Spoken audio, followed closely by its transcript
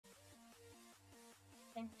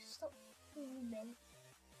Okay, stop moving.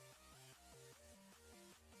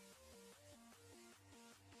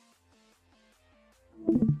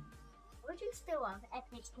 Would you still have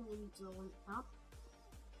Epic Games Launcher?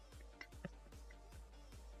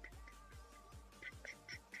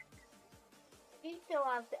 Do you still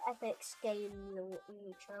have the Epic Games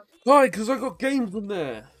Launcher? Why? Because I got games on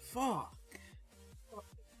there. Fuck.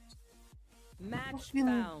 Match Fucking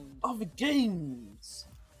found. other games.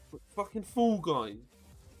 Like fucking Fall Guys.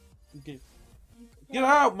 Get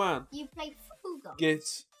out, man. You play Fall Guys?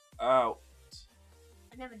 Get out.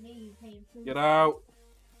 I never knew you played Fall Get Guys. out.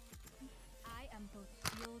 I am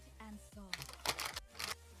both shield and sword.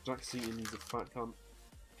 Jack Seaton, he's a fat cunt.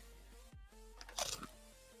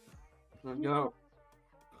 No, get out.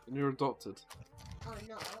 And you're adopted. Oh,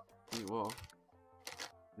 no. You are.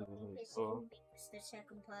 It's Oh. the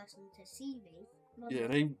second person to see me.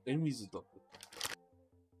 Yeah, and Amy's adopted.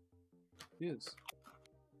 He is.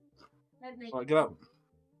 Don't make Alright, get out.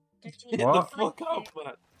 Just Get What? the fuck up,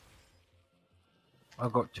 man.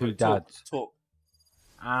 I've got two Wait, dads. Talk.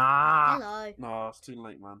 Ah! Hello. Nah, it's too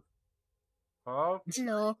late, man. Oh,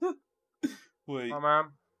 Hello. Wait, my man.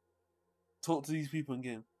 talk to these people in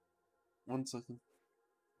game. 1 second.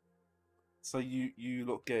 So you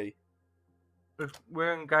look gay. If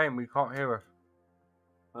we're in game, we can't hear us.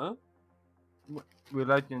 Huh? We're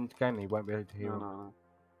loading into game, you won't be able to hear us. No.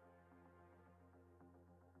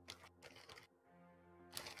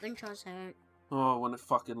 When transparent. Oh, when it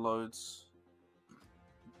fucking loads.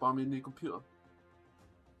 Buy me a new computer.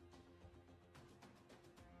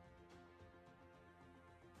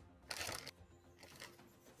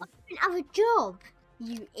 I don't have a job,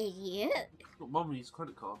 you idiot. You got mummy's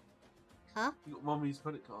credit card. Huh? You got mummy's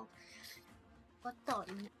credit card. What don't?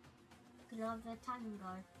 Can I have a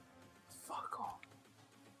tango? Fuck off.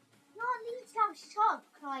 No, I need to have shock,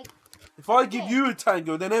 like... If I give you a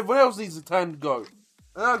tango, then everyone else needs a tango.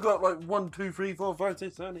 And I've got like 1, 2, 3, 4, 5,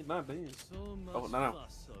 6, 7, 8, 9, 10. So much Oh, no.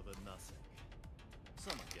 fuss over nothing.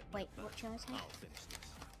 Someone get me Wait, a what pen. should I say? I'll finish this.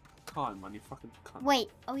 Kind, man, you fucking cunt. Wait,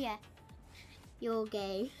 oh yeah. You're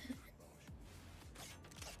gay.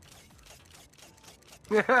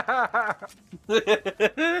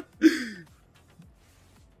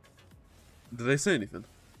 Did they say anything?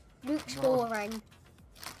 Luke's boring.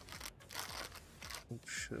 Oh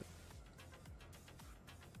shit.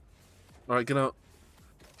 Alright, get out.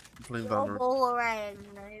 I'm playing You're Valorant. boring,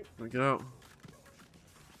 Luke. Right, get out.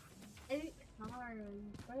 Luke's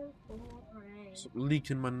boring. So boring. Stop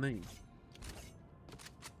leaking my name.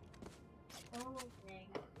 Boring.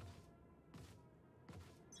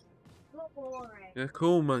 You're boring. Yeah,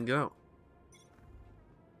 cool, man, get out.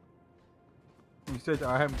 You said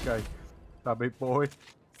I am gay. That big boy.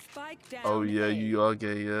 Spike down. Oh yeah, A. you are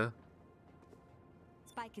gay, yeah.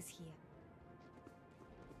 Spike is here.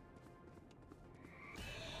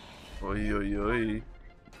 Oi, oi, oi.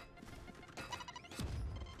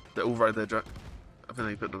 They're all right there, Jack. I think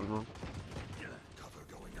they picked them as well.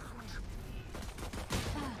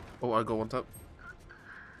 Oh, I got one tap.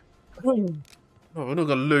 Oh, we're not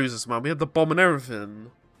gonna lose this, man. We had the bomb and everything.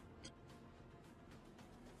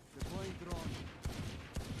 Deploying drone.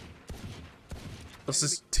 That's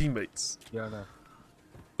his teammates. Yeah, I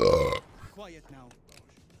know. Quiet now.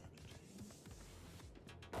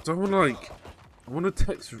 So I want to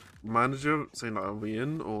text manager saying like, are we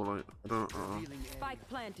in? Or like, I don't know. Revealing area. Spike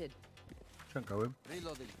planted. Shouldn't go in.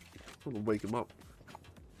 Reloading. I want to wake him up.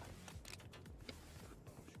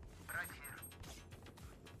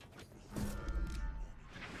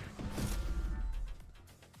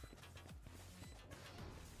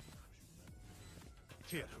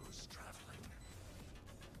 Heroes traveling.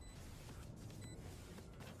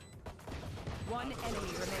 One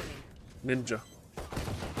enemy remaining. Ninja.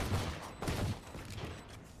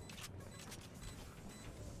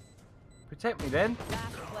 Protect me then.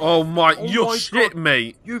 Last player. Oh my, Oh you're my shit, God.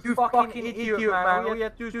 mate. You fucking idiot, man. All you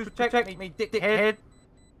have to do is protect me, dickhead.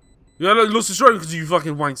 Yeah, look, lost the stroke because you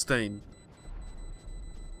fucking Weinstein.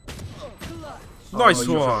 Nice Oh,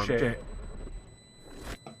 you're one. shit.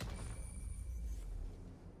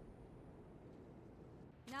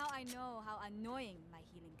 Now I know how annoying my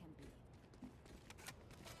healing can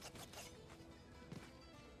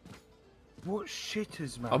be. What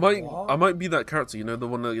shitters, man? I might be that character, you know, the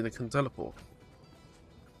one that can teleport.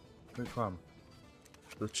 Which one?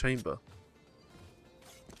 The chamber.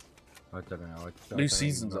 I don't know. I New don't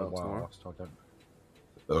season's even know out why I tomorrow. asked, I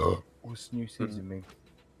don't. What's new season mean?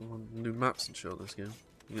 New maps and shit on this game.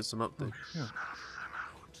 You get some updates. Yeah.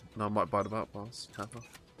 No, I might buy the battle pass. Have I?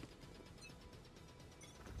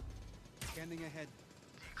 Scanning ahead.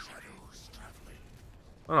 Shadows traveling.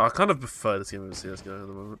 I don't know, I kind of prefer this game over CSGO at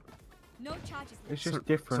the moment. No charges left. It's just It's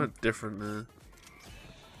different. so different there.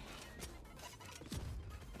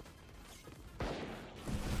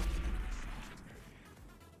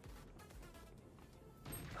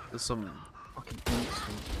 There's some. Fucking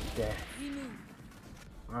instant death. Remove.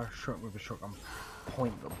 I shot with a shotgun.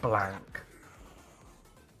 Point blank.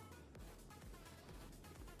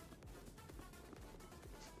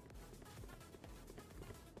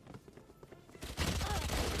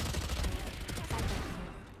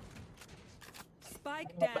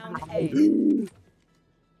 Spike down A.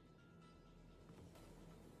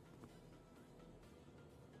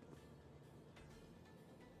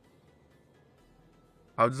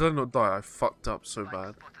 How did I not die? I fucked up so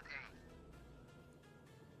bad.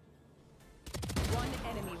 One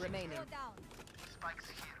enemy remaining. Go down.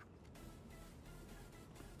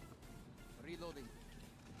 Reloading.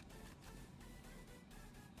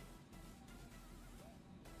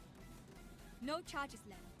 No charges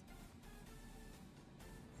left.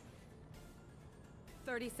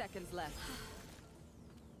 30 seconds left.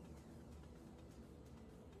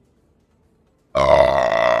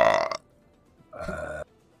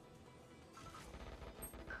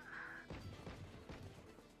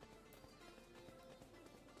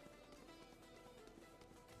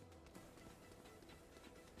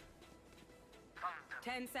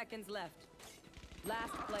 Ten seconds left.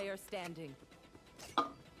 Last player standing.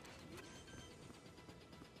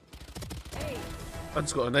 Hey, I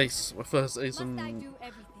just got an ace. My first ace Must I on. do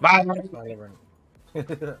everything?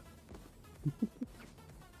 Valorant.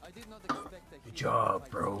 I did not expect a Good job,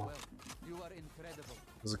 fight bro. so well. You are incredible.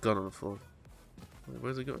 There's a gun on the floor. Wait,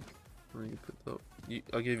 where's it going? Oh, you picked it up.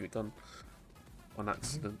 I gave you a gun. On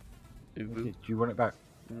accident. Do Ubu. you want it back?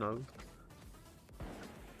 No.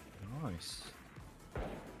 Nice.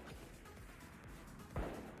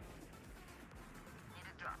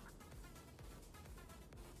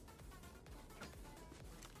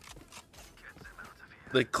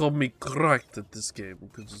 They call me cracked at this game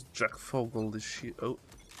because Jack Fogel is shit. Oh,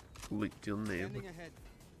 leaked your name. Standing ahead.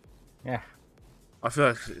 Yeah. I feel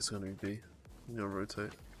like it's gonna be B. I'm gonna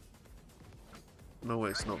rotate. No way,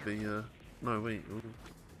 it's not B. No wait. Ooh.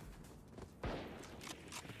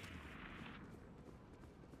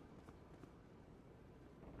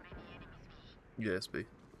 Yeah, it's B.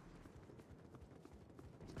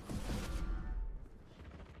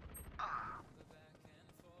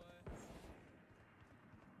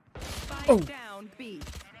 spike down B.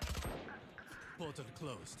 Portal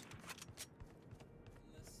closed.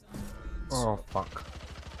 Oh fuck.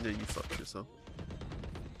 Yeah, you fucked yourself.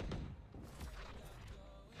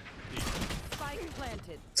 Spike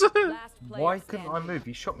planted. Last player Why couldn't I standing. move?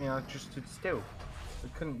 He shot me and I just stood still. I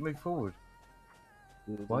couldn't move forward.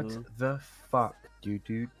 What the fuck? Dude.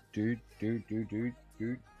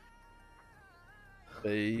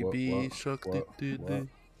 Baby What, shark what, doo doo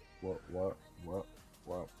doo.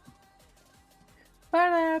 What?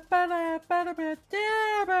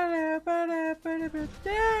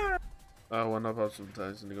 I went up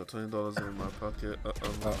sometimes and he got $20 in my pocket. I'm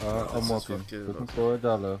This is walking. fucking Looking awesome. for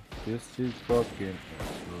 $1. This is fucking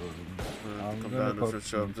awesome. I'm Come gonna down to pop the shop.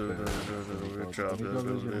 some pills.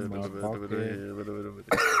 $20 in my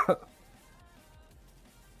pocket.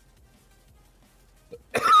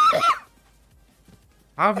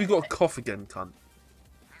 How have you got a cough again, cunt?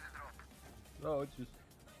 No, it's just.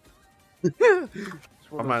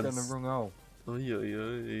 It's My what I've done man's- the wrong hole. Oh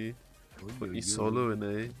yeah. But Ooh, you solo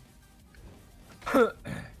in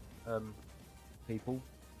People.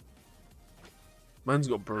 Man's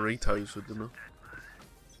got burritos for dinner.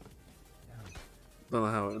 Don't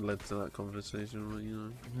know how it led to that conversation, but you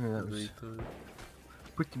know. Yeah, that was Burritos.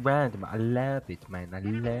 pretty random. I love it, man. I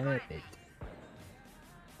love it.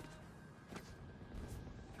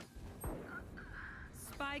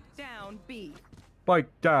 Spike down B.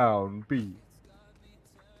 Bite down, B.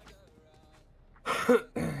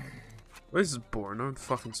 This is boring, no one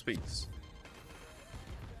fucking speaks.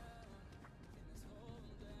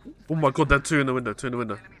 Oh my god, there are two in the window,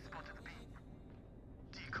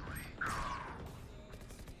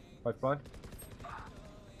 Bite blind.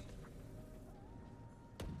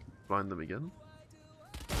 Blind them again.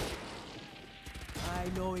 I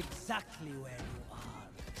know exactly where you are.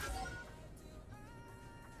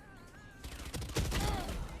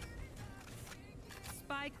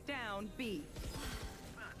 Spike down B.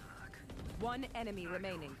 One enemy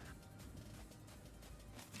remaining.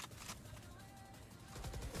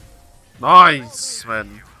 Nice,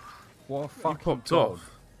 man. What a You fucking popped dog.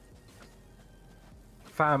 off.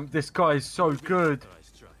 Fam, this guy is so good. I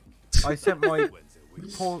strike. I sent my When's it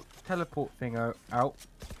weak? poor teleport thing out,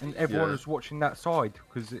 and everyone Yeah. was watching that side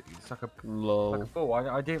because it's like a Lol. ball.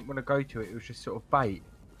 I didn't want to go to it. It was just sort of bait.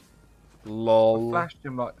 I Lol. flashed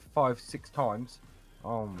him like 5-6 times.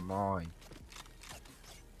 Oh my! I'm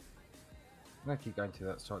gonna keep going to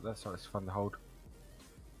that side. That side's fun to hold.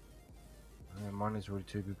 Mine is already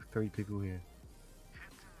 3 people here.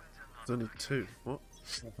 There's only 2. What?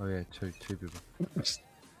 Oh yeah, two people.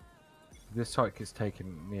 This site gets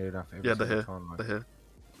taken near enough every Yeah, they're single here. time. Like, They're here.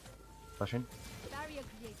 flashing? Barrier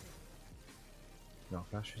created. No,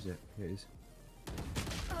 flash is it? Yeah, it is.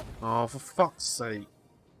 Oh, for fuck's sake.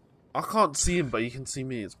 I can't see him, but he can see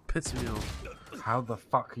me. It's pissing me off. How the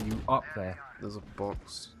fuck are you up there? There's a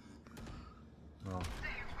box. Oh.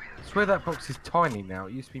 I swear that box is tiny now.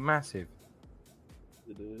 It used to be massive.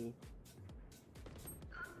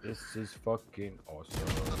 This is fucking awesome.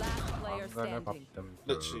 Last player I'm gonna pop standing. them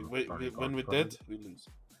Literally, through. when we're dead, we lose.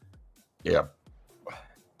 Yeah.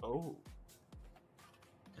 Oh.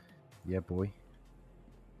 Yeah, boy.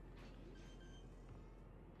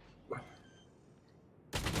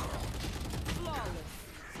 Flawless.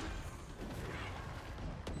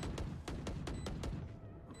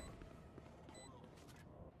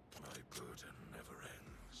 My burden never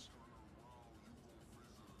ends.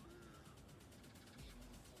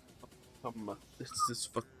 This is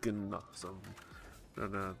fucking awesome.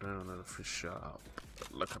 No, fish up.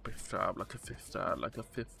 Like a fifth star, like a fifth star, like a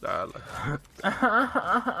fifth star, like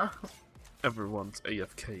everyone's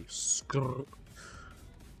AFK. Skrr.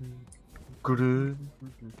 Good.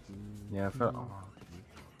 Yeah, I felt. Oh,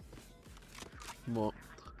 What?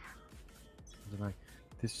 I don't know.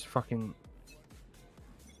 This fucking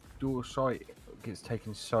door site gets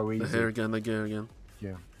taken so easy. They're here again, they're here again.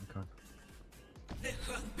 Yeah, okay. The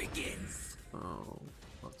hunt begins. Oh,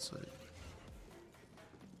 let's see.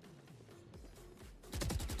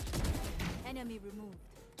 Enemy removed.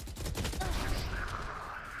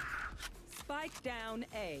 Spike down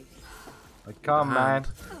A. Like, come man.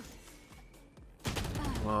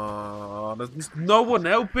 Oh, there's no one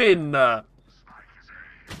helping. Ow.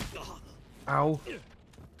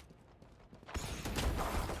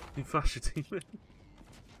 You flash your team in.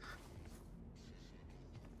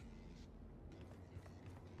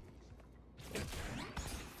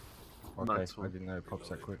 Okay, Nice I one. didn't know it pops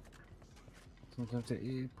that quick. Sometimes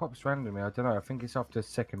it pops randomly. I don't know. I think it's after a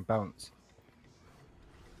second bounce.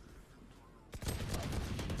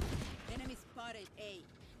 Enemy spotted A.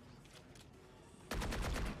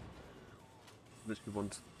 Literally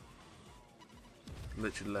one.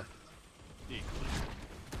 Literally left.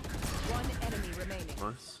 One enemy remaining.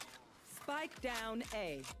 Nice. Spike down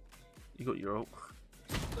A. You got your ult.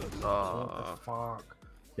 What Ah, the fuck?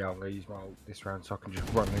 Yeah, I'm gonna use my ult this round so I can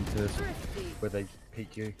just run into this Thrifty. where they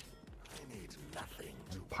peek you I need nothing.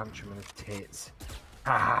 and punch them in the tits.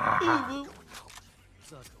 Subtle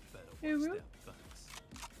better watch their backs.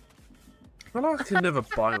 I feel like I can never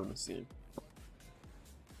buy on this game.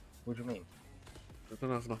 What do you mean? I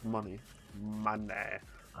don't have enough money. Money.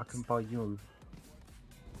 I can buy you.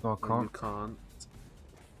 No, I No, you can't. can't.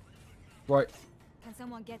 Right. Can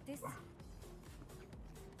someone get this?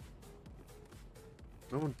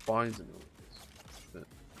 No one buys any of this.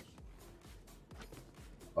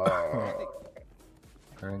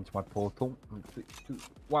 Going into my portal. 3, 2,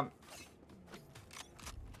 1.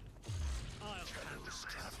 Shadows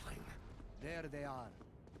traveling. There they are.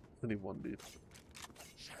 Only one dude.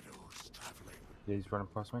 Shadows traveling. Yeah, he's running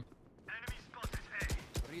past me.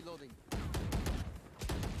 Reloading.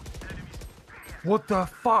 What the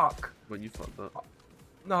fuck? When you fucked up.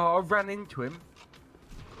 No, I ran into him.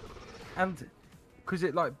 And because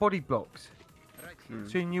it like body blocks.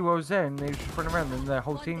 So he knew I was there and they was just running around and their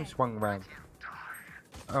whole team swung around.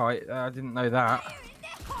 Alright, I didn't know that.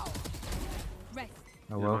 Rest.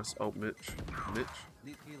 Oh Yeah, well. nice. Oh, Mitch. Mitch.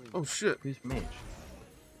 Need healing. Oh shit. Who's Mitch?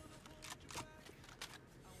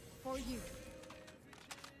 For you.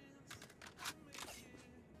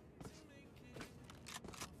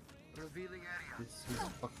 Revealing area. This is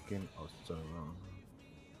fucking awesome.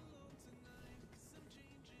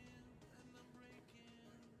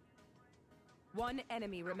 One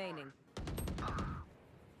enemy remaining.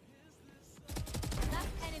 Last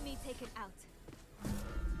enemy taken out.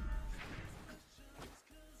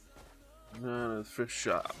 No, fish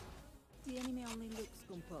shot. The enemy only looks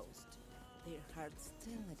composed. Their hearts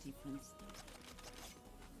tell a different story.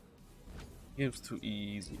 Game's too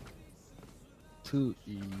easy. Too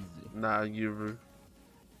easy. Nah, Yuru.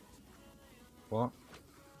 What?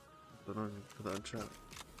 Don't know. Put that in chat.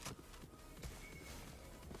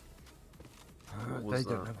 What They was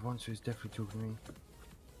don't that? have one, so he's definitely talking to me.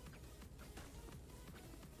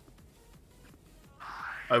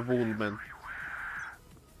 I wall men.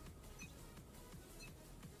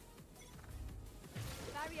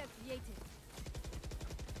 Barrier created.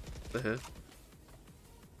 They're here.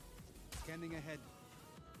 Scanning ahead.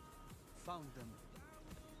 Found them.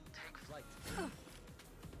 Take flight. Enemy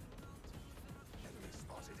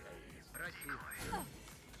spotted A. Right here.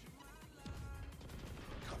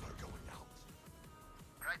 Cover going out.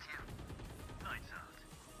 Right here. Lights out.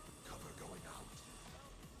 Cover going out.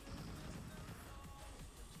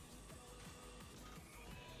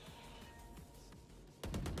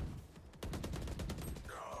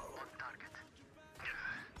 On target.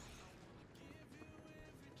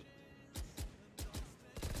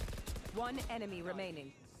 One enemy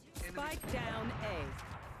remaining. Spike down A.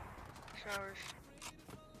 Showers.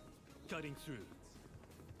 Cutting through.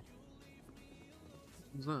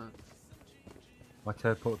 What's that? My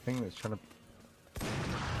teleport thing that's trying to.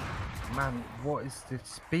 Man, what is the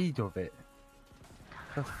speed of it?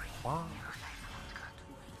 The fuck?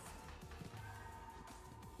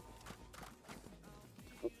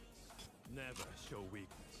 Never show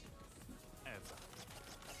weakness. Ever.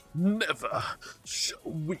 Never show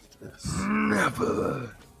weakness.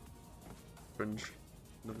 Never. Fringe.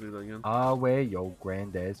 Never do that again. I'll wear your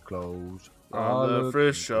granddad's clothes. On the look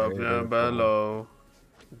fridge shop down incredible. below.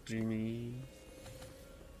 What do you mean?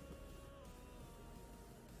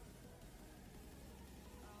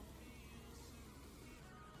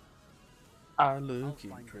 I look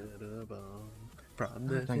incredible. From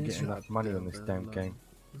the Don't get fridge enough shop money down on this damn below. game.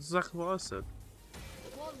 That's exactly what I said.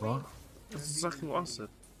 Wall What? raised. That's exactly what I said.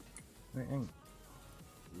 It ain't.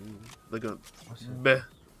 They're going What's it? B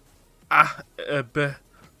A B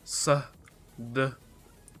S D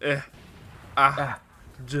E A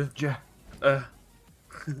J J. I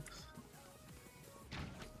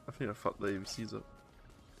think I fucked the ABCs up.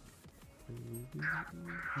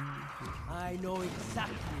 I know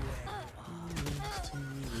exactly where.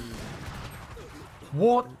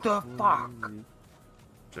 What the fuck?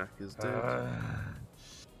 Jack is dead.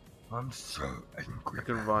 I'm so I angry.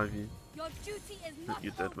 can revive you. Your duty is not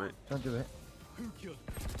You're dead, mate. Don't do it. Who killed?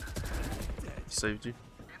 Saved you.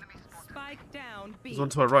 Spike down B. There's one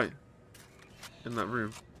to our right. In that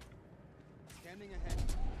room. Scanning ahead.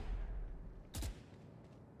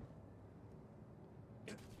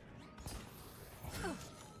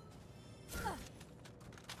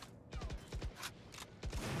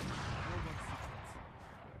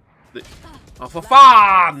 Oh, for Last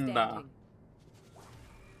fun! standing.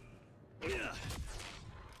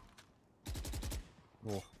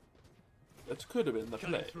 Oh, It could have been the Cutting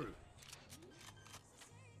play. through.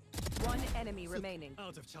 One enemy remaining.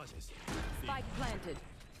 Out of charges. Spike planted.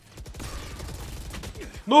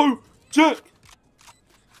 No! Jack!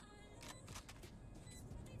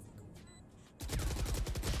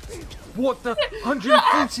 what the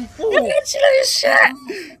 144? Literally shit!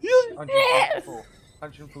 144.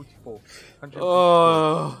 144. 144.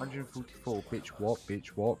 Oh. 144. Bitch what? Bitch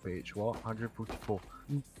what? Bitch what? 144.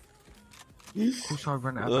 Of course I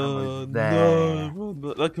ran out of ammo there. No,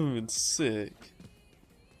 man, that could have been sick.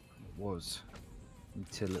 It was.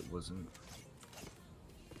 Until it wasn't.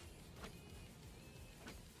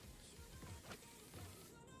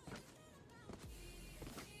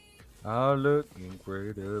 I look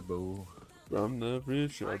incredible. From the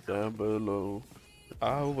fridge shop down below.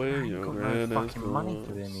 I wear I your ain't got no granddad's fucking money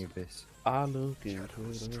for clothes. any of this. I look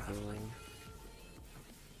incredible.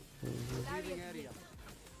 Barrier created.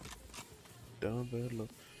 Down below.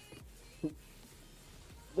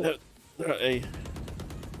 They're at A. See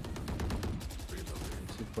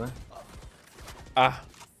where? A.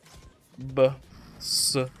 B.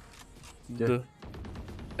 S. D. E.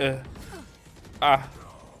 A. F.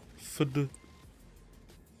 D.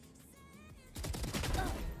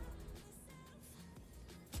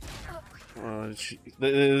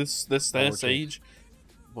 This their okay. sage.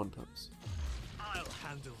 One times. I'll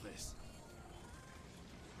handle this.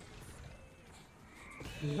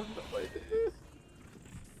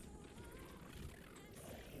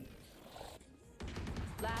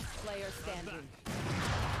 Last player standing.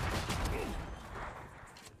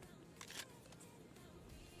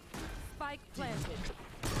 Spike planted.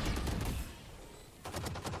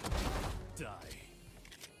 Die.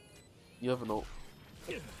 You have an ult.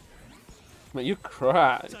 Mate, you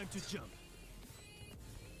cracked. Time to jump.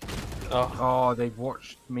 Oh, Oh, they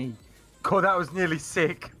watched me. God, that was nearly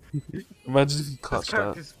sick. imagine if you This clutched that.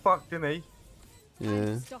 character's fucked, isn't he?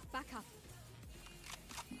 Yeah. Stock back up.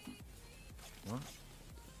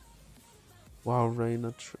 Wow,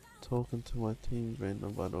 Reina talking to my team, Reina,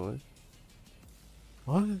 by the way.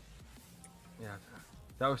 What? Yeah.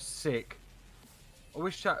 That was sick. I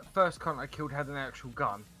wish that first cunt I killed had an actual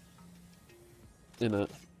gun. In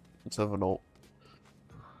it. Instead of an ult.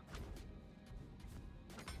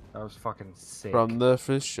 That was fucking sick. From the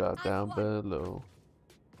fish shop down below.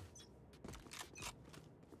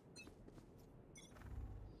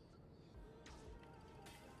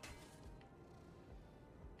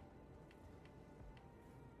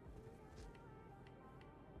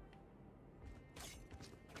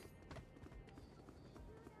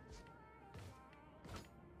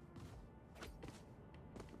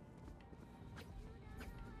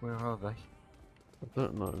 Where are they? I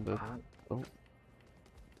don't know. Oh.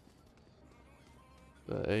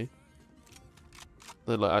 They're A.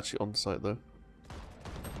 They're like actually on site though.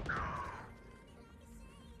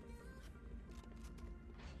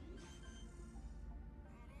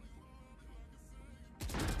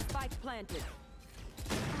 Spike planted.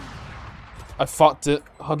 I fucked it.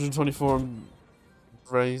 124 on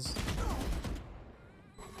Raze.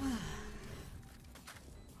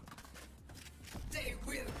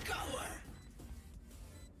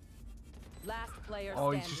 Last player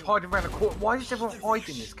Oh, standing. he's just hiding around the corner. Why is everyone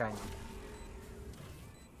hiding this game?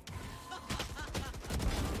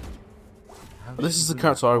 This is the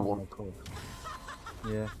character I want.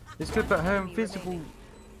 Yeah. It's good, but her invisible...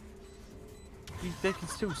 They can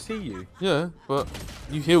still see you. Yeah, but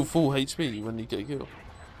you heal full HP when you get a kill.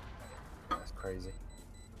 That's crazy.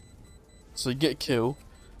 So you get a kill,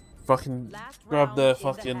 fucking Last grab round their in the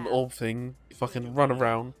fucking half. orb thing, fucking run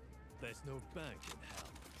around. There's no bank in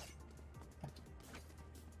hell.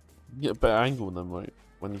 You get a better angle on them, right,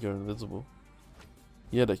 when you go invisible.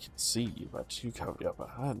 Yeah, they can see you, but you have the upper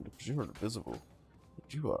hand because you're invisible.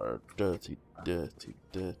 You are a dirty, dirty,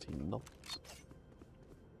 dirty nonce.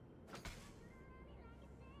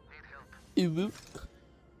 Ew.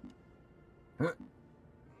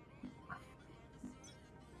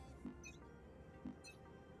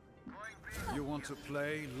 You want to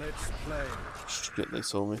play? Let's play. Shit, they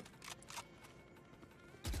saw me.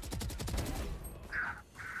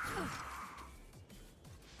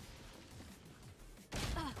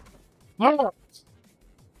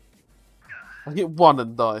 I get one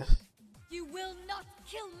and die. You will not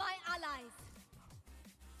kill my allies.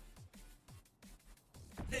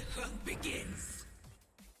 The hunt begins.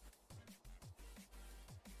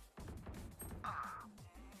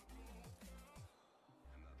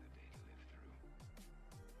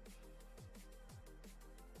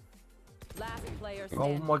 Last player Oh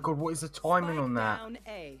standing. my god, what is the timing on that? Down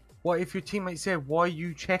A. What if your teammate's there? Why are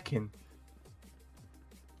you checking?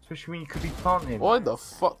 Especially when you could be planting. Why the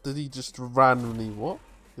fuck did he just randomly what?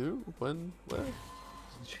 Who? When? Where?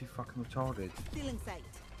 Is she fucking retarded? Still in sight.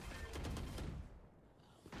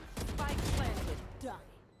 Spike planted. Done.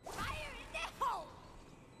 Fire in the hole.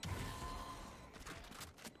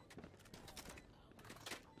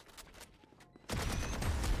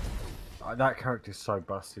 That character's so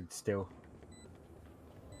busted still.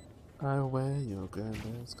 I wear your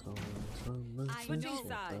granddad's clothes from the I Switching know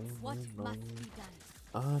sides. what must be done.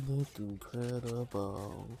 I look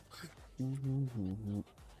incredible.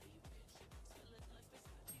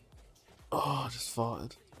 Oh, I just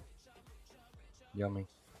farted. Yummy.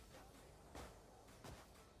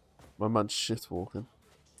 My man's shit walking.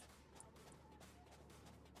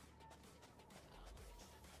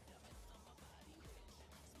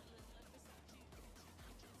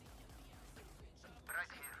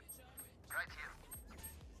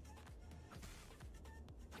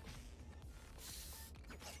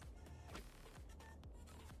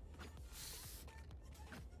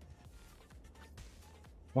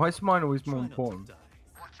 Why is mine always more Try not to important? die.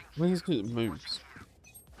 I think it's because it moves.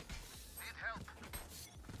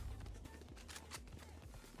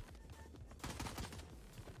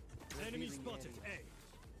 Enemy spotted.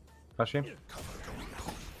 A. Flash him.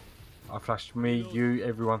 I flashed me, you,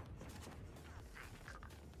 everyone.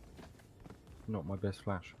 Not my best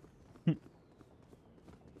flash.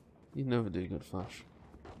 You never do good flash.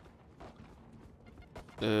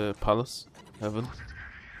 Palace, Heaven.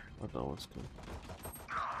 I don't know what's good.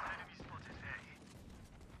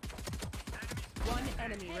 One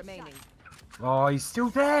enemy remaining. Oh, he's still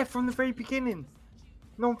there from the very beginning.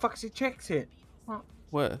 No one fucking checks it. What?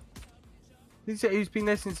 Where? He's been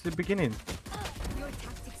there since the beginning. Your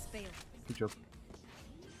tactics failed. Good job.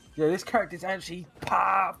 Yeah, this character's actually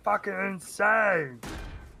fucking insane.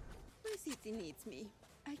 My city needs me.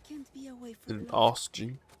 I can't be away from Didn't love. ask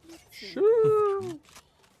you. Listen.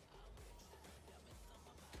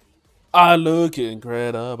 I look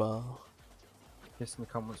incredible. Guessing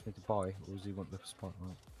the cunt wants me to buy, or does he want the spike?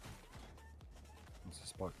 Right. What's the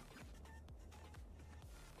spike?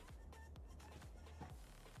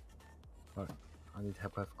 Oh, I need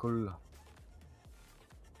help with cool.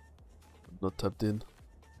 Not tapped in.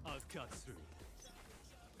 I'll cut through.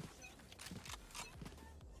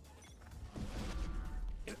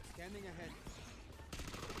 Scanning ahead.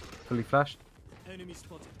 Fully flashed. Enemy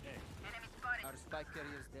spotted. A. Our spike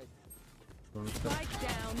carrier's dead. Spike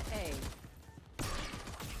down A.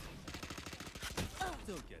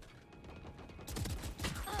 Don't get it.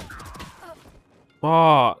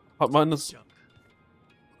 Ah, up minus Jump.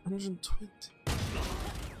 120.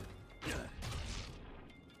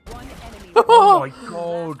 One enemy. Oh my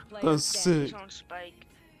god. Last player That's standing. sick. On Spike.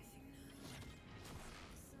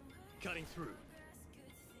 Cutting through.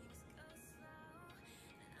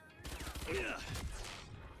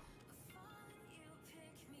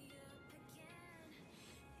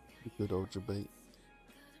 Good old debate.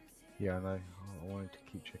 Yeah, I know. I wanted to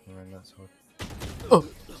keep checking around that side. Oh,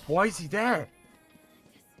 Why is he there?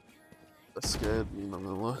 that scared me, not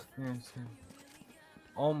gonna lie. Yeah,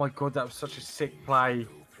 oh my god, that was such a sick play.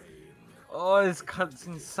 Oh, this cunt's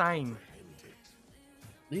insane.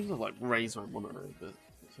 I need to like raise my monitor a bit,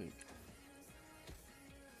 I think.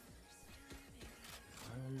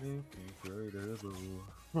 I'm incredible.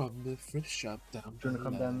 Run the fish up down. Do you want to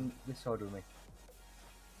come down this side with me?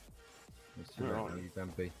 Let's do Where that are now, you? you damn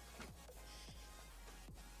B.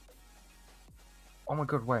 Oh my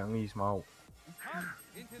god, wait, I'm gonna use my ult.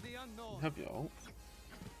 Into the unknown. Have you all?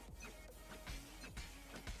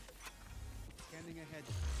 Scanning ahead.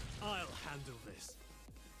 I'll handle this.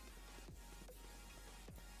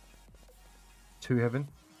 2 heaven.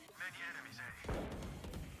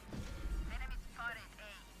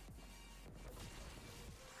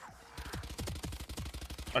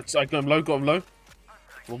 I got him low, got him low.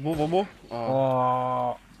 One more, one more. Oh,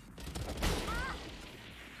 Oh.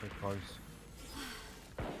 So close.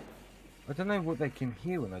 I don't know what they can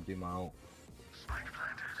hear when I do my ult.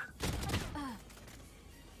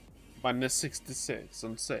 minus 66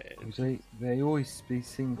 on set. They always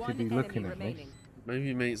seem to One be looking enemy at me. remaining.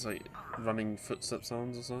 Maybe mate's like running footstep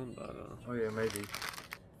sounds or something. I don't know. Oh yeah, maybe.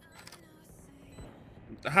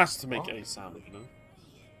 It has to make What? a sound, you know.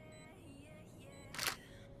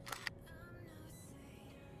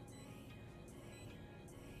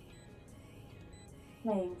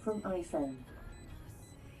 Playing from iPhone.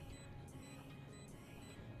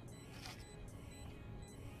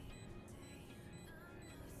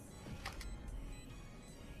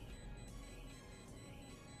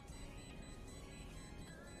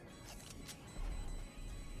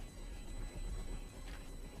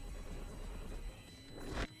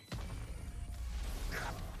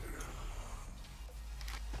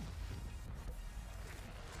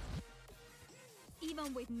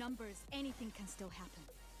 Even with numbers, anything can still happen.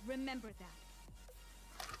 Remember that.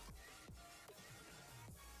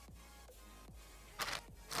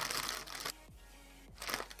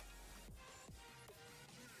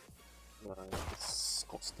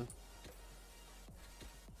 Disgusting.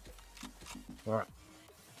 Alright.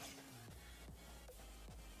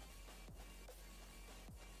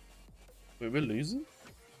 Wait, we're losing?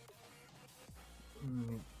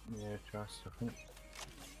 Yeah, just I think.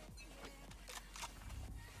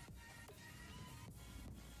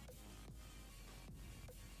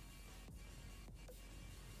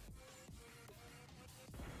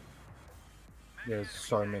 There's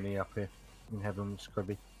so many up here in heaven,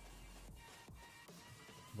 Scrubby.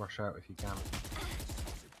 Rush out if you can.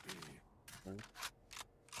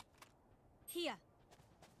 Here.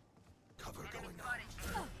 Cover going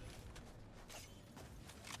out.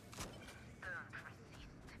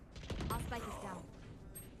 Our spike is down.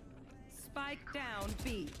 Spike down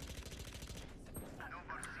B.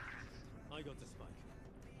 I got the spike.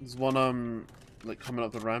 There's one like coming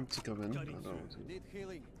up the ramp to come in. I Cutting don't know. through. Need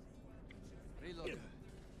healing. Reload.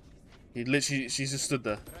 He literally, she's just stood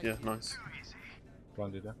there. Yeah, nice.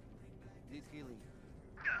 Blinded her. Need healing.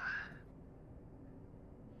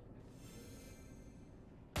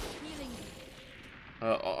 Healing.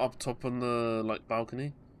 Up top on the like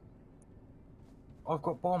balcony. I've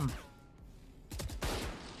got bomb.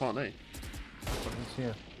 Can't they? I can see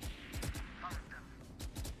her.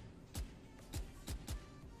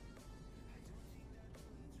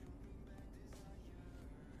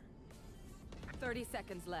 Thirty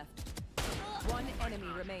seconds left. One enemy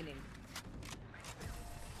remaining.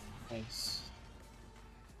 Nice.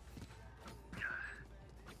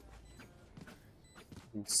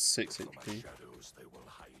 And 6 From my HP. shadows, they will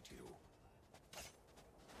hide you.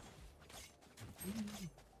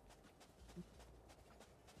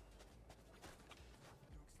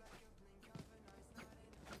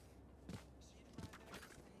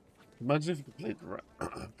 Imagine if you could play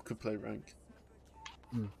could play rank.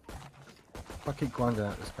 If I keep grinding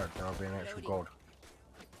out this character, I'll be an actual god.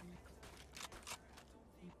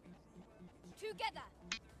 Together.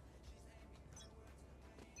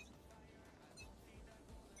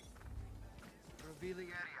 Revealing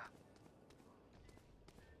area.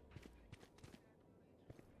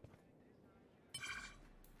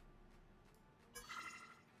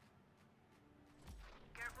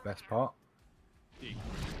 Best part.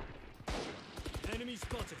 Enemy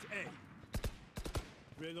spotted.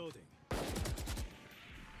 A. Reloading.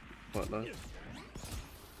 Quite low.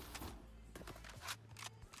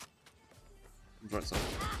 Right side.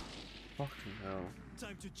 Fucking hell.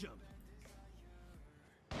 Time to jump.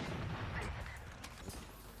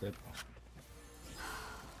 Good.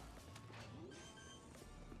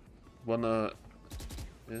 One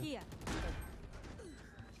yeah. Here.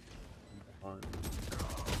 Fine.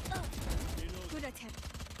 Good attempt.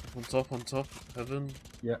 On top, heaven.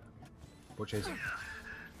 Yeah. Watch his.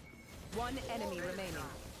 One enemy remaining.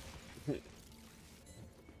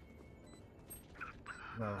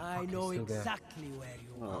 No, I fuck, he's know still there. exactly where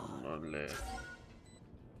you Oh are. Nelly.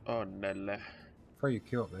 Oh Nelly. Throw your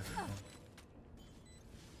Q up there.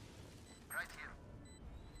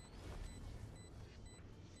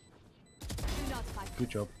 Do not fight. Good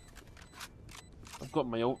job. I've got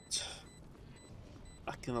my ult.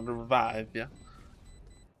 I can revive, yeah.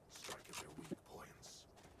 Strike at their weak points.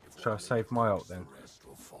 If Shall I save my ult then? the rest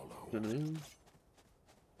will follow. Dunno.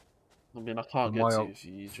 I mean, I can't My get to ult- you if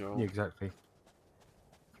you use your ult. Yeah, exactly.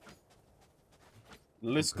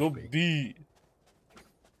 Let's Good go speed. B.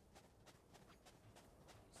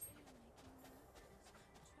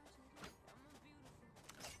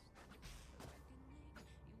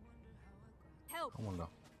 Help. I wonder.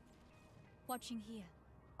 Watching here.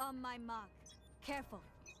 On my mark. Careful.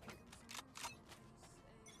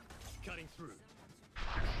 Cutting through.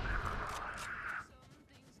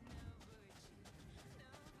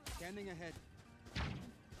 Scanning ahead.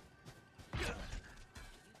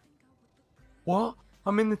 What?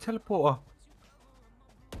 I'm in the teleporter.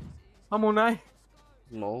 I'm on A.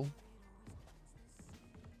 Lol.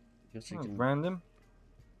 Guess Oh, random.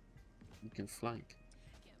 you can flank.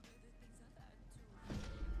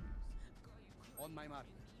 On my mark.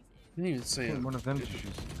 Didn't even say I it. think one of them just used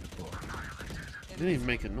the teleporter. Didn't even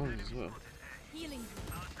make a noise as well. Healing.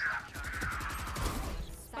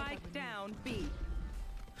 Spike down B.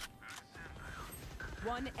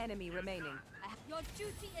 One enemy remaining. Your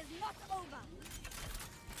duty is not over.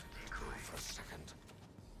 Decoy for a second.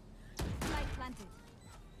 Light planted.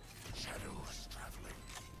 Shadows traveling.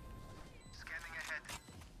 Scanning ahead.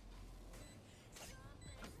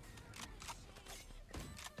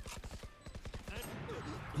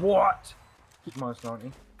 What? She's minus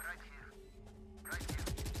 90.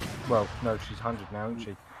 Well, no, she's 100 now, isn't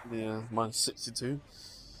she? Yeah, mine's 62.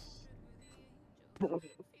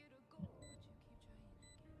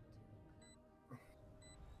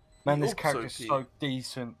 Man, this Also, character's Pete. so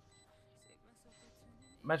decent.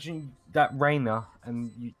 Imagine that Reyna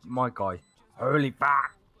and you, my guy. Holy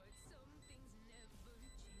fuck!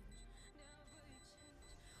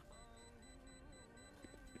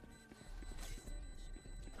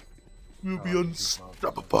 We'll be Oh,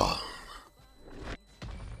 unstoppable.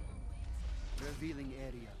 Revealing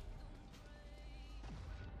area.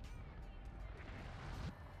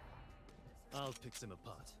 I'll pick them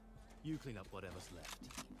apart. You clean up whatever's left.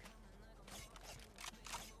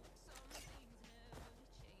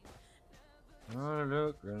 I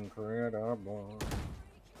look incredible.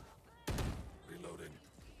 Reloading.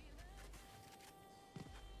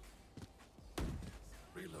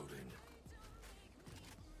 Reloading.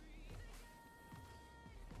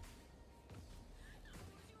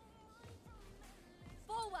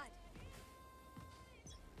 Forward.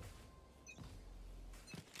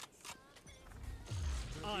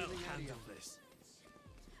 I'll handle this.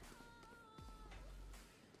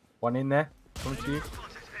 One in there. Come to you.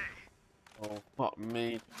 Oh, fuck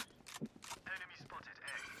me.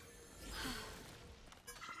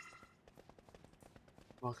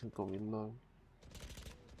 Fucking got me low.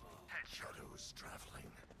 Shadows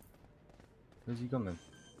traveling. Where's he gone then?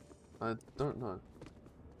 I don't know.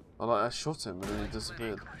 I shot him and then he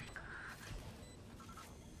disappeared.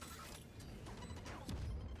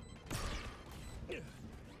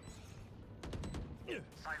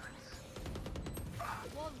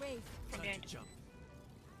 Wall raised. Time to jump.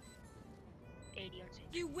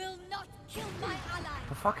 You will not kill my ally.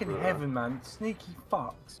 For fucking heaven, man. Sneaky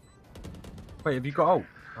fucks. Wait, have you got ult?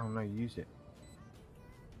 Oh no, you used it.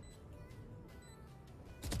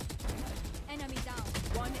 Enemy down.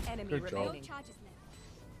 One enemy Good job. No remaining. charges left.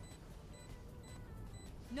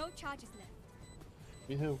 No charges left.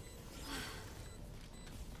 You heal.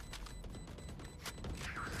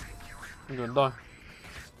 I'm gonna die.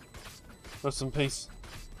 Rest in peace.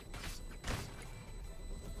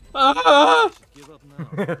 Ah! Give up now.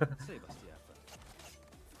 Save us the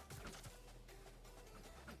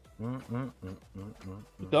effort.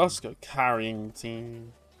 You guys go carrying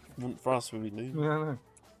team. Wouldn't for us when we lose. Yeah, I know.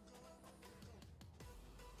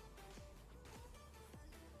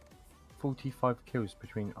 45 kills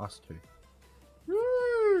between us two.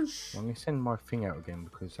 Let me send my thing out again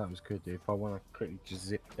because that was good. If I want to quickly just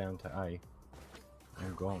zip down to A,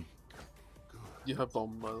 I'm gone. You have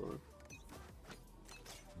bomb, by the way.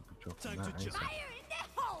 Good job on that, ain't it?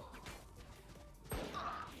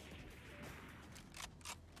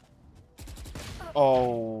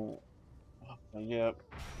 Oh. Yeah.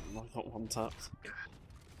 I got one tapped.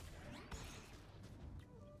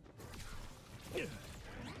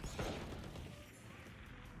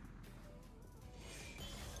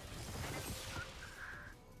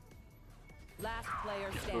 Last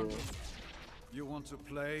player standing. You want to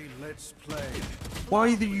play? Let's play. Why are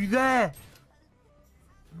you there?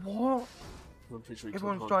 What? I'm pretty sure you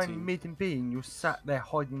Everyone's took trying team. mid and B and you're sat there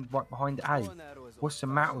hiding right behind A. What's the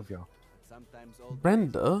matter with you?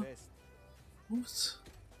 Brenda? What?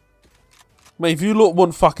 Mate, if you lot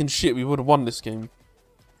won fucking shit, we would have won this game.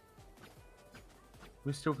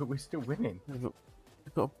 We're still winning. We've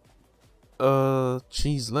got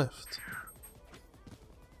cheese left.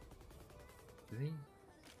 Is he?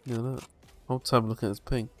 Yeah, look. Whole time looking at his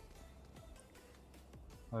ping.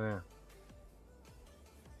 Oh yeah.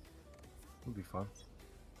 It'll be fun.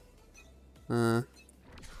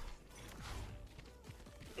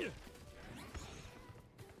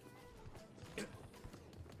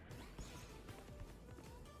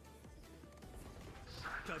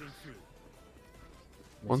 Cutting through.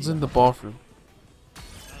 One's in the bathroom.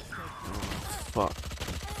 Fuck.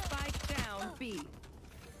 Spike down B.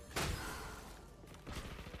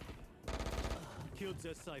 Killed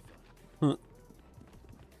their cipher.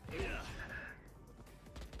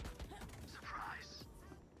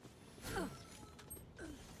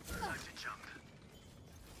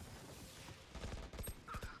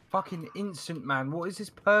 Fucking instant, man. What is this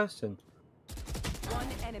person? One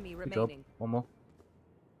enemy Good job. remaining. One more.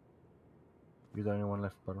 You're the only one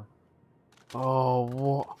left, brother. Oh,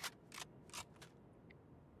 what?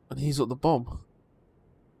 And he's got the bomb.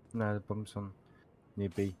 No, the bomb's on near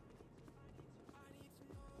B.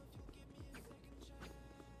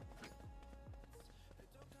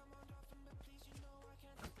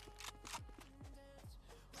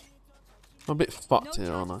 I'm a bit fucked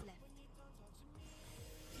here, aren't I?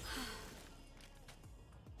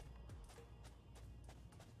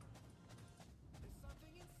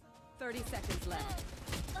 30 seconds left.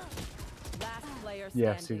 Last player standing.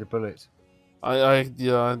 Yeah, see the bullets. Yeah, I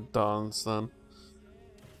don't understand.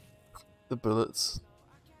 The bullets.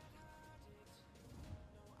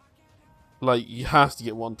 Like, you have to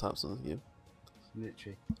get one taps on the game.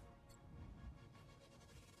 Literally.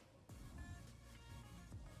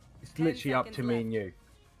 It's literally up to seconds me left. and you.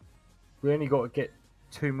 We only got to get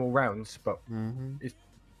 2 more rounds, but it's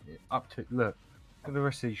up to... Look at the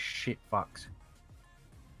rest of these shit fucks.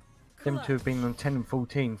 Them two have been on 10 and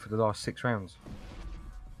 14 for the last 6 rounds.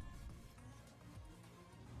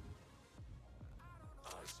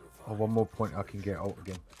 Oh, one more point I can get ult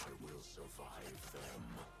again.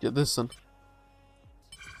 Get this then.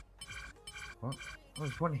 What? Oh,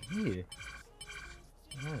 there's one here.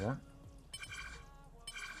 I know that.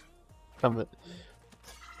 Damn it. There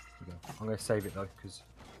we go. I'm going to save it though, because...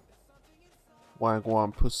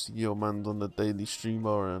 Wagwan pussy your man on the daily stream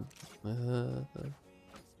and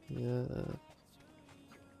yeah,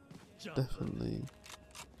 definitely.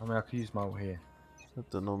 I mean, I could use my ult here. I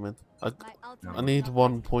don't know, man. I ultimate need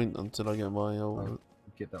 1 point until I get my ult. I'll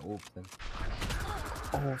get that orb then.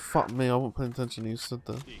 Oh fuck me! I wasn't paying attention. You said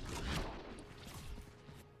that.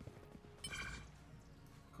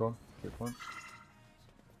 Go on, get one.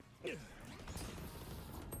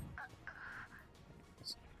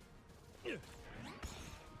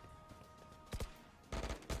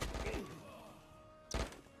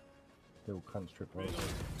 Little cunt strip rolls.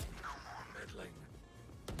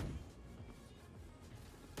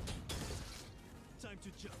 Time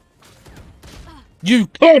to jump. You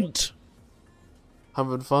cunt!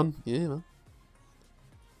 Having fun? Yeah, man.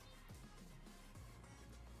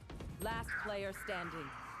 Last player standing.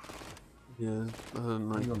 Yeah, I don't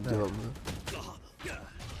know. You You're can there. do that, man.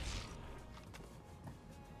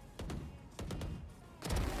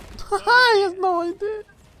 Haha, he has no idea.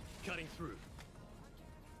 Cutting through.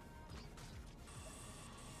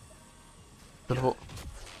 Teleport.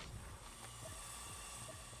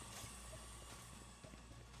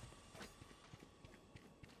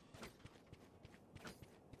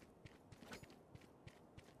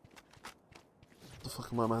 The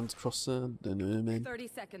fuck my man's crossing. Don't know, man. 30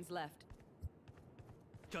 seconds left.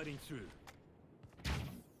 Cutting through.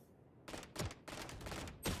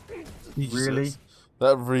 Really?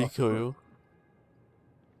 That recoil.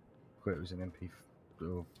 It was an MP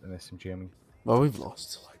or an SMG. I mean, Well, we've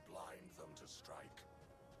lost. I blind them to strike.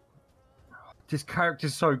 this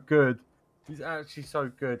character's so good. He's actually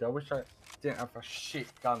so good. I wish I didn't have a shit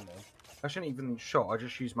gun then. I shouldn't even shot. I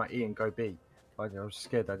just used my E and go B. I was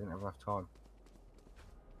scared I didn't have enough time.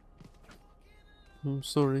 I'm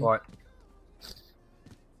sorry. Right.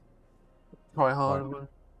 Try hard. Right.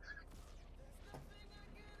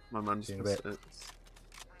 My man's See you in a missed bit. it.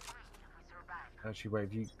 Actually, wait.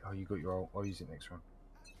 Have you? Oh, you got your ult. I'll use it next round.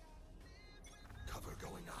 Cover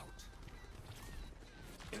going out.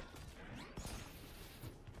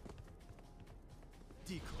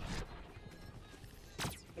 Decoy.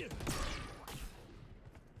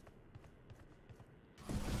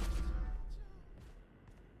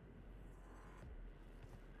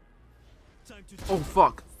 Time to Oh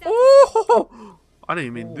fuck! Oh! I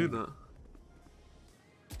didn't even do that.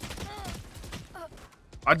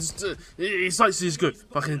 I just it's like this good.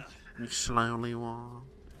 Fucking you slowly walk.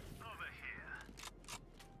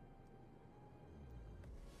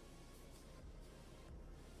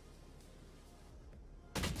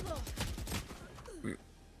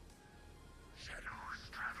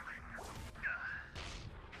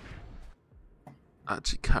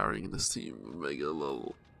 Actually carrying this team mega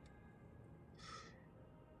level.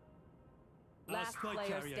 Last spike player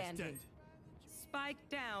carrier is standing. dead. Spike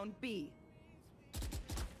down B.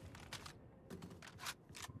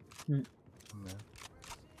 No.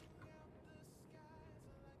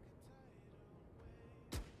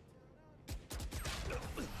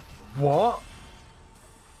 What?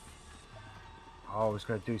 Oh, I was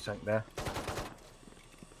going to do something there.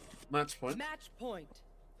 Match point. Match point.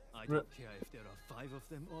 I don't care if there are 5 of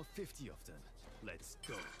them or 50 of them. Let's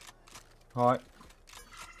go. All right.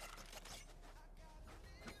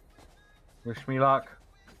 Wish me luck.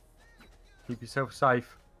 Keep yourself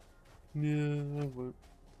safe. Yeah, I won't.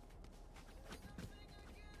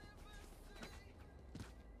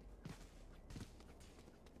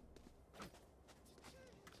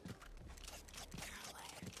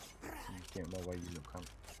 Get in my way, you little cunt.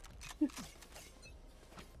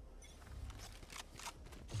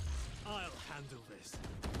 I'll handle this.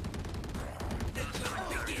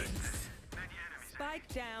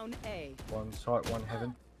 Spike down A. One sight, one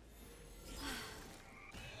heaven.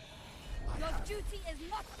 Your duty is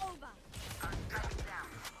not over.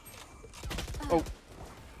 Oh.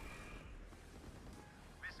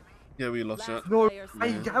 Yeah, we lost Last it. No, player hey,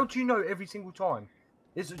 standing. how do you know every single time?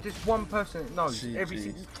 There's just one person that knows every GG.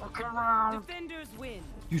 single fucking round. Defenders win.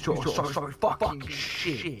 You sort of so fucking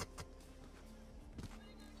shit.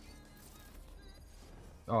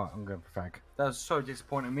 Alright, I'm going for fag. That was so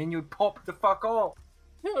disappointing. I mean, you popped the fuck off.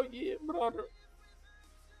 Hell yeah, brother.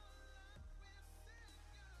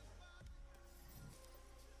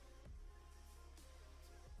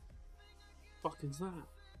 Fuck is that?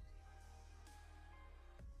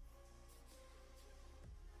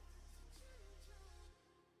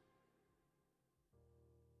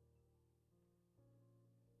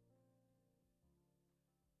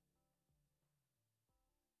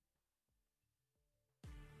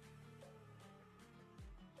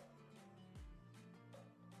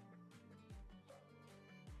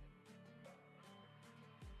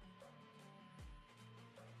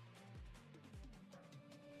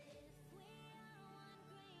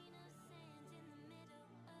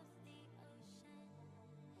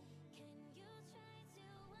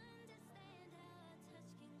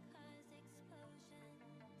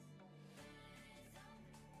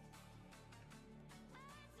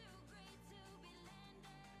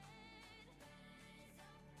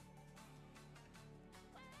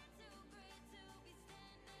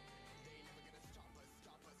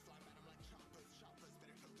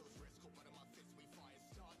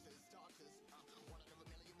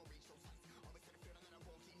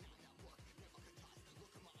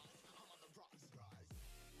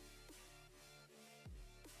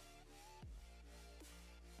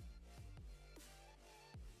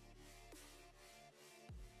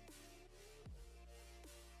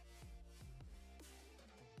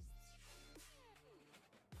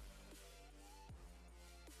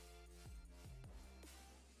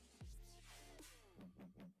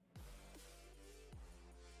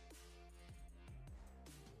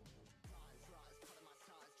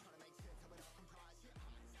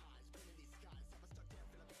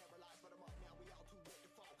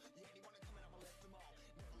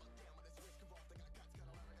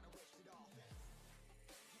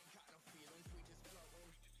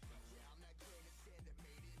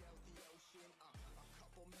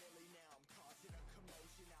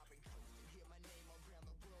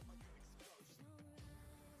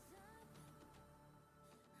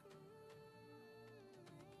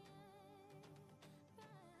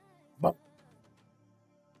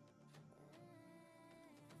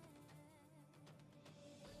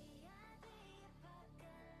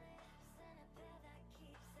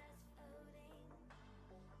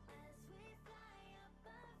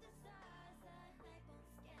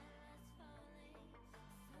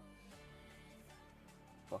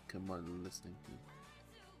 fucking mind listening to.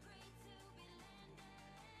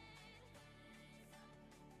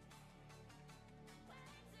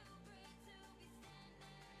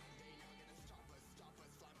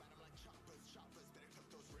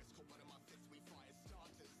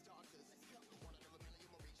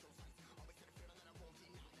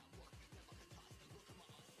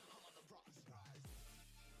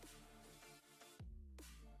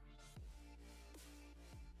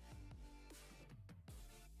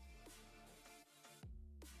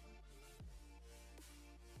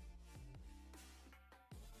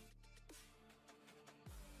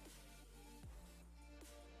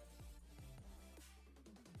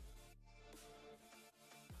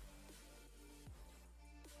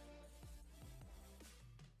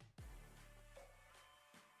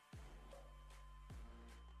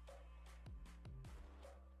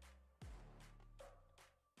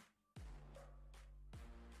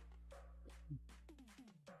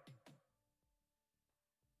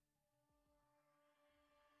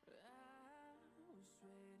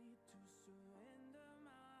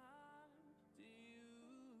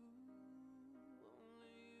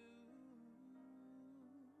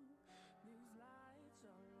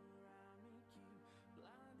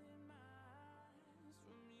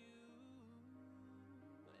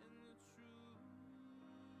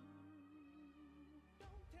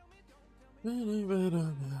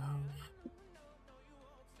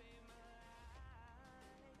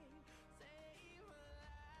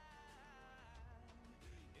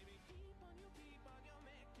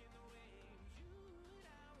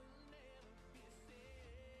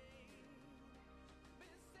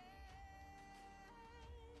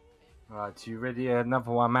 Right, you ready?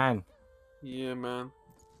 Another one, man. Yeah, man.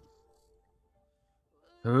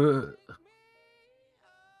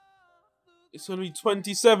 It's gonna be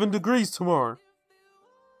 27 degrees tomorrow.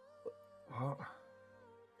 What?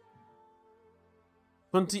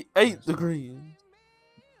 28 degrees.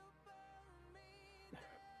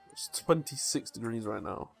 It's 26 degrees right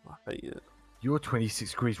now. I hate it. You're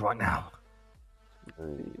 26 degrees right now. I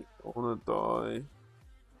wanna die.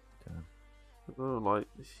 Damn. I don't like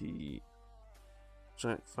the heat.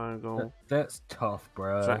 Jack Fogle. That's tough,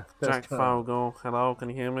 bro. Jack Fogle. Hello, can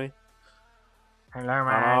you hear me? Hello,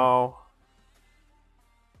 man. Hello.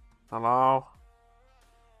 Hello.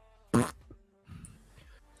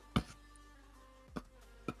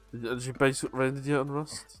 Did you base it rated yet on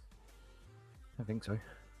Rust? I think so.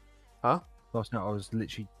 Huh? Last night I was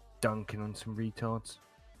literally dunking on some retards.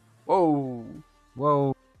 Whoa.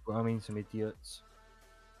 Whoa. I mean some idiots.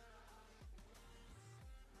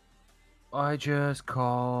 I just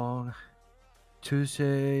called to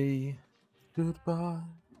say goodbye.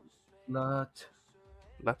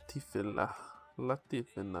 Latifilla.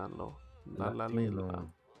 Latifinalo. La la la.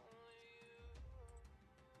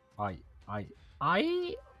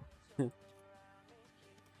 I.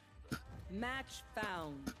 Match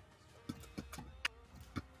found.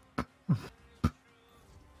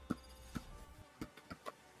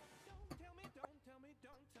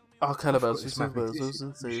 Oh, Calabash, This this map is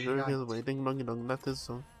exists. so very good. Waiting long and that is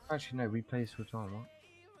so. Actually, no, we play this all the time, what?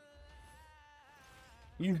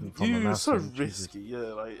 You're so risky,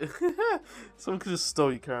 yeah, like someone could just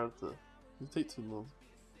steal your character. You take too long.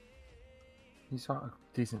 He's like a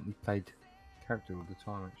decently played character all the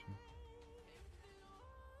time, actually.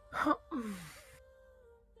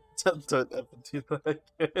 Don't ever do that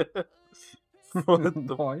again. What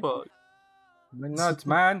the Why? fuck? We're nuts,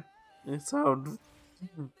 man. It sound.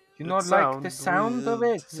 Do you not like the sound of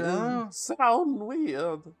it, huh? Sound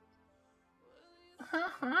weird.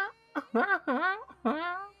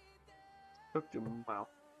 Shut your mouth.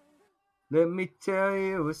 Let me tell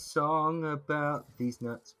you a song about these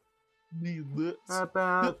nuts. These nuts.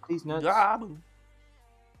 About these nuts. Got 'em.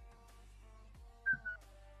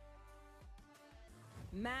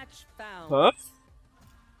 Match found. Huh?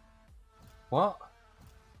 What?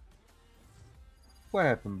 What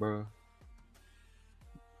happened, bro?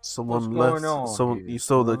 Someone What's left. going on Someone here, you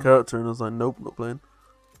saw the huh? character and was like, nope, not playing.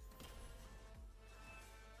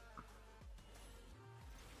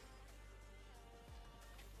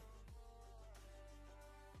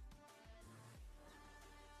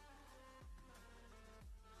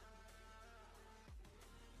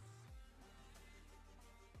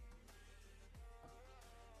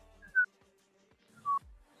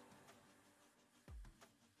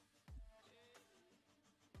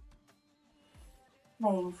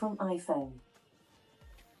 Playing from iPhone.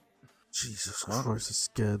 Jesus Christ, it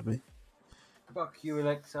scared me. Fuck you,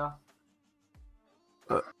 Alexa.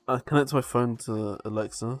 I connect my phone to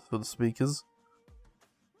Alexa for the speakers.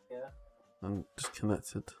 Yeah. I'm just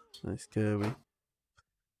connected. They scare me.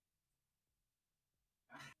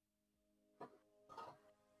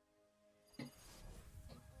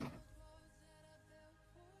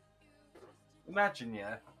 Imagine,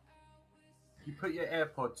 yeah, you put your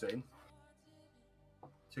AirPods in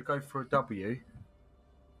to go for a W.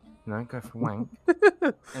 No, go for wank.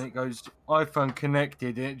 And it goes iPhone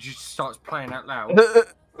connected and it just starts playing out loud.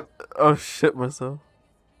 Oh shit myself.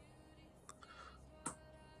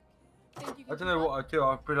 I don't know what I'd do.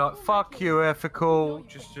 I'd be like, fuck you, ethical.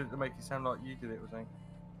 Just to make it sound like you did it or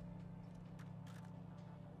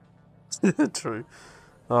something. True.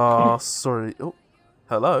 Oh, sorry. Oh,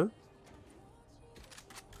 hello.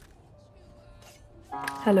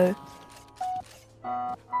 Hello.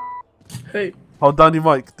 Hey. Hold down your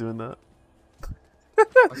mic doing that. I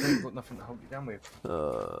ain't got nothing to hold you down with.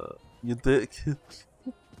 You dick.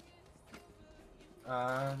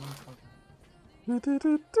 I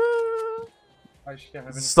just don't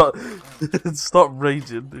have any. Stop. Stop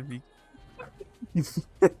raging. If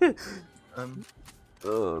you...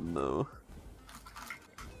 Oh no.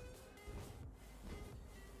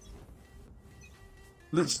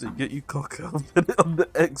 Literally, get you cock up and put it on the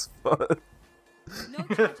X button.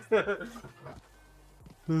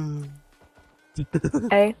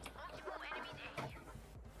 A.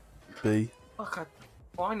 B. Fuck,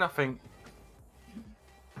 why nothing?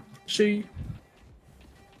 C.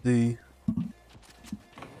 D.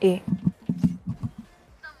 E.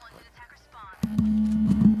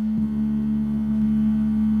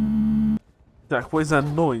 Jack, what is that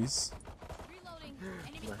noise?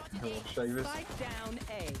 Spike down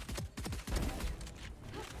A.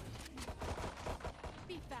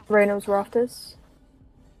 Reynolds Rafters.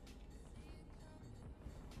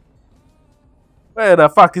 Where the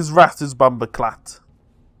fuck is Rafters Bumberclat?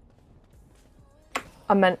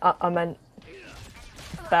 I meant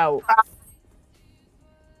belt.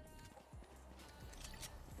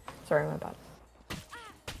 Sorry, my bad.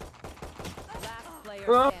 Last player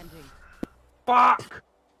standing. Fuck!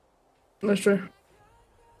 That's true.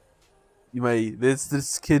 You mate, there's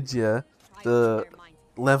this kid, yeah, the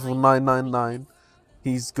level 999.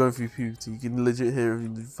 He's going through puberty. You can legit hear him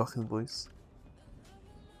in the fucking voice.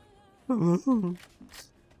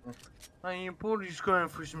 Hey, your body's going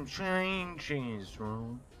through some changes,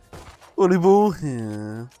 bro. Volleyball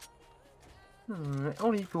here.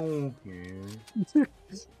 Volleyball here.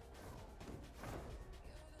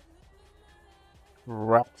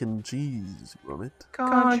 Rack and cheese, Robert.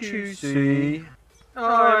 Can't you see?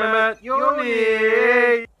 I'm at your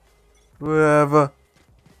knee. Wherever.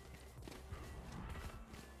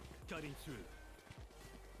 Cutting through.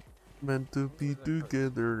 Meant to be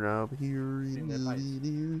together out here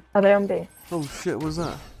in Are they on B? Oh shit, what's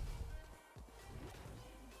that?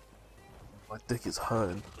 My dick is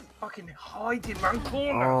hurting. Fucking hiding round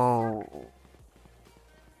corner. Oh.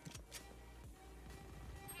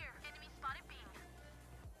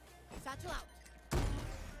 Satchel out.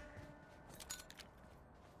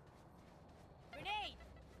 Grenade.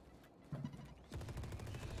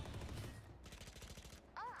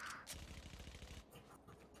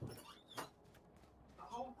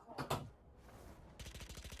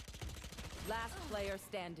 Last player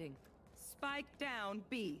standing. Spike down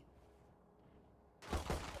B.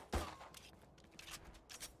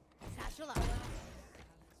 Satchel out.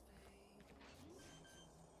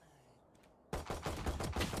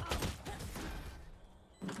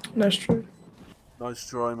 That's true. Nice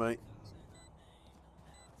try, mate.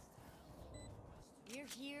 We're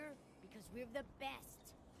here because we're the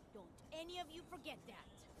best. Don't any of you forget that.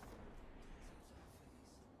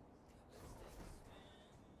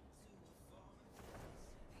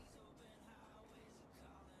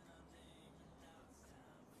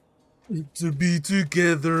 To be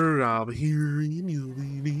together, I'm here and you'll be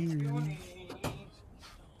near.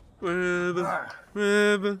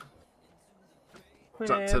 Wherever.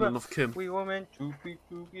 Jack telling off Kim. We were meant to be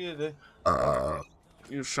together.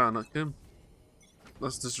 You're shouting at Kim.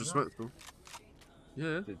 That's disrespectful.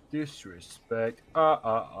 Yeah. The disrespect.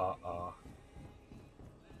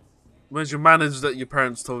 Where's your manners that your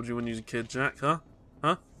parents told you when you was a kid, Jack? Huh?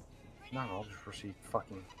 Huh? No, I'll just receive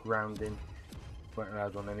fucking grounding. Weren't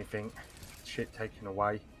allowed on anything. Shit taken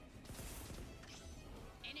away.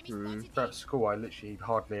 At school, I literally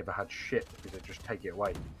hardly ever had shit because they'd just take it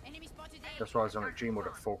away. That's why I was on at Gmod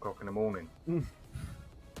at 4 o'clock in the morning.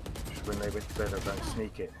 Just when they went to bed, I'd go and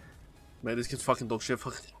sneak it. Mate, this kid's fucking dog shit.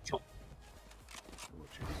 Fucking.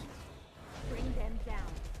 Bring them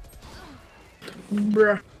down.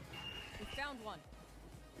 Bruh. We found one.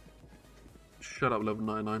 Shut up, level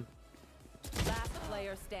 99. Last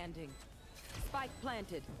player standing. Spike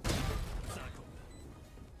planted.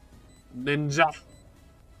 Ninja.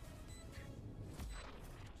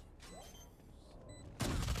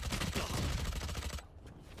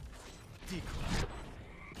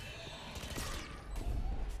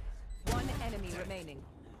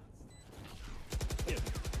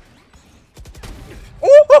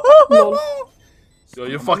 Lol. Yo,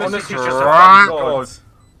 you're fucking Honestly, just a right. god.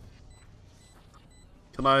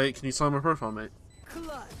 Can you sign my profile, mate?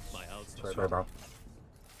 My house Sorry, bro.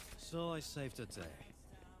 So I saved a day.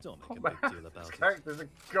 Don't Oh, make man, a big deal about this it. character's a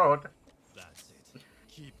god. That's it.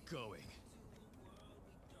 Keep going.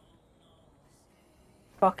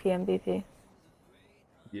 Bucky MVP.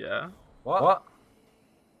 Yeah. What?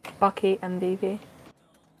 Bucky MVP.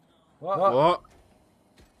 What?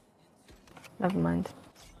 Never mind.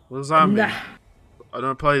 What does that mean? Nah. I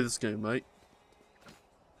don't play this game, mate.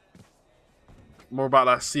 More about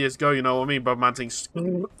that CS:GO, you know what I mean, but man thinks.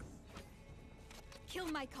 Kill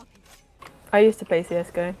my copy. I used to play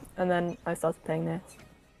CSGO, and then I started playing this.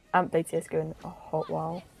 I haven't played CSGO in a hot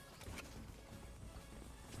while.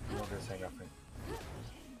 I'm not gonna say nothing.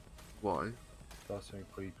 Why? Last time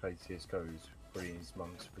we played CSGO was Bree's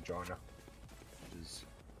mum's vagina. Because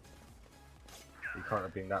you can't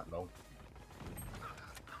have been that long.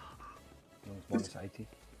 One's 80.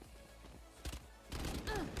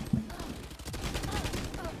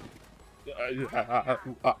 Player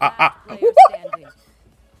standing.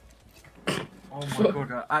 Oh my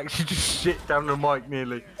god, I actually just shit down the mic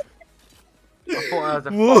nearly. I thought I had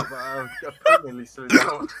a What? fuck, but I put nearly slid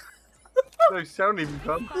out. No sound even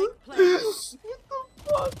come.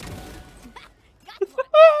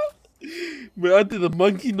 Man, I did a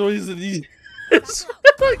monkey noise and he. I'm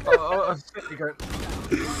sitting going,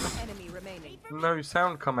 Enemy remaining. no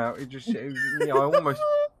sound come out. It just, I almost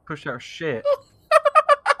pushed out shit.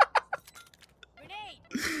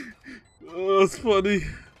 Oh, that's funny.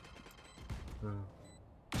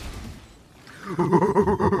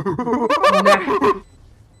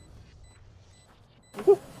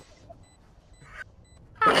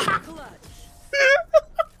 Clutch.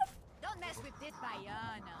 Don't mess with this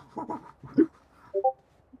Bayana.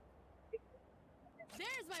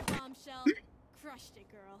 There's my bombshell. Crushed it,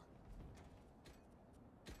 girl.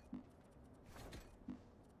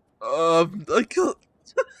 I can't.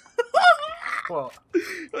 What?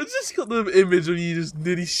 I just got the image of you just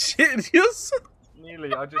nearly shitting yourself.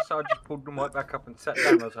 Nearly. I just pulled the mic back up and sat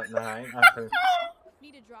down. I was like, nah, ain't happening.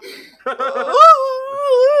 Need a drop.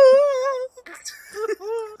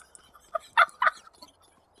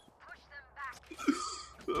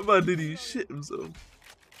 Man, did he shit himself?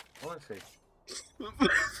 Honestly.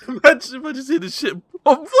 Imagine if I just hear the shit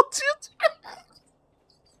bomb. What you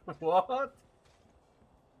What?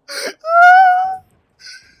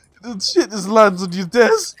 The shit just lands on your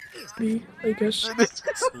desk. Me, I guess. And it's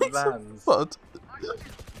Lands. fun. Like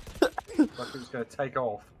it was going to take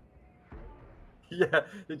off. Yeah,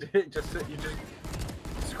 it just you just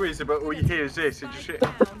squeeze it, but all you hear is this. It just shit.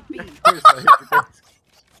 Down, B. I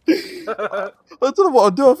don't know what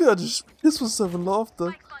I'll do. I think I just this was 7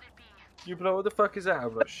 laughter. You be like, what the fuck is that?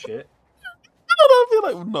 I'm like, shit. I don't feel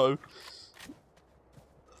like no.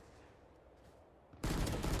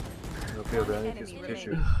 I'll feel that. Get some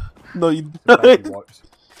tissue. No, you Some baby wipes.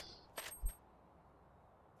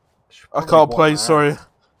 Should I probably can't wipe play, my sorry. ass.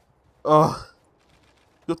 Oh.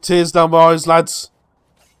 Got tears down my eyes, lads.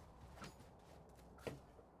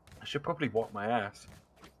 I should probably wipe my ass.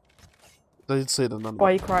 They didn't say the number.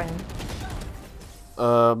 Why are you crying?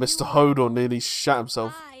 Mr. Hodor nearly shat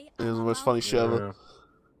himself. It was the most funny shit ever.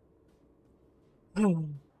 We get a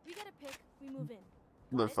pick. We move in.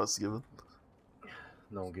 No fuss given.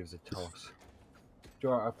 No one gives a toss. Do you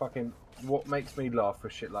know what, I fucking what makes me laugh for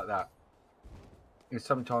shit like that is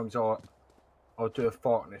sometimes I'll do a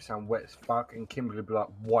fart and it sound wet as fuck, and Kimberly will be like,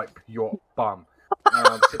 "Wipe your bum," and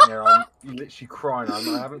I'm sitting there, I'm literally crying. I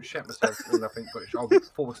haven't shat myself or nothing, but I'll be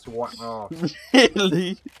forced to wipe my ass.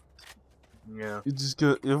 Really? Yeah.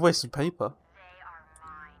 You're wasting paper.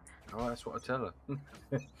 Oh, that's what I tell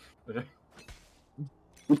her.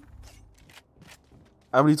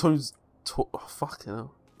 How many times? Oh, fucking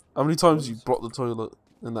hell. How many times you blocked the toilet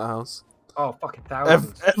in that house? Oh, fucking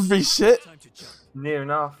thousands. Every shit. Near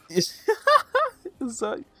enough. Is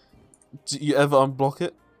that? Do you ever unblock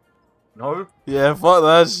it? No. Yeah, fuck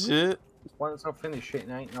that shit. Once I finish shit,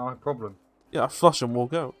 it ain't no problem. Yeah, I flush and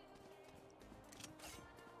walk out.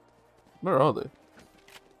 Where are they?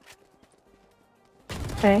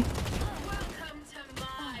 Hey.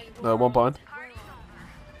 No, one behind.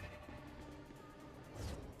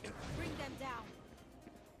 Bring them down.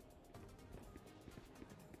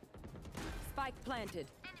 Spike planted.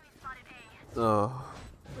 Oh.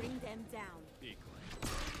 Bring them down.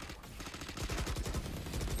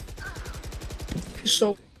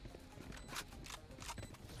 So,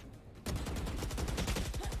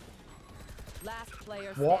 Last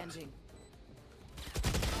player What? standing.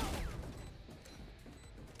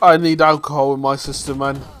 I need alcohol in my system,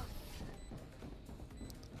 man.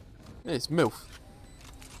 Yeah, it's MILF.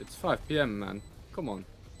 It's 5 PM, man. Come on.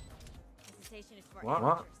 Hesitation is for What?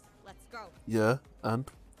 amateurs. Let's go. Yeah, and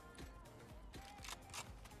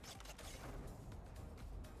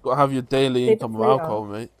gotta have your daily Keep income it of real. alcohol,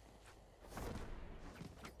 mate.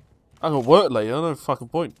 I got work later. No fucking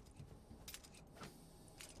point.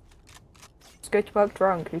 Just go to work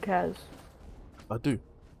drunk. Who cares? I do.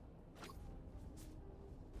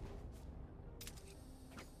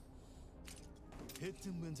 Hit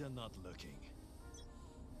them when they're not looking.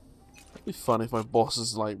 It'd be funny if my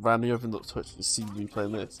bosses like randomly opened up Twitch to see me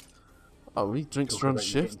playing this. Oh, he drinks Talk during about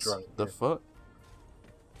you getting shifts? drunk, The yeah. fuck?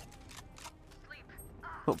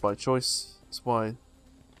 Not by choice. It's by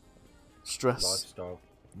stress. Lifestyle.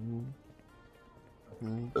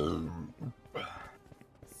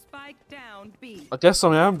 Spike down B. I guess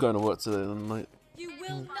I am going to work today then, mate. You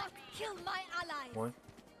will not kill my allies. Why?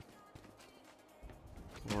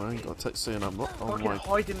 Oh, I ain't got a text saying I'm not. Oh Fucking my.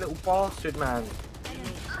 hiding little bastard, man.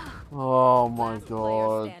 Oh my Last player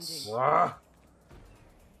god. standing. Wah.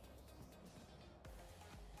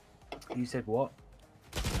 You said what?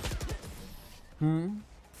 Hmm?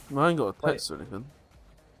 I ain't got a text or anything.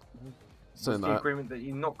 What's Saying the that. agreement that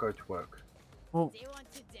you not go to work? Well, Do you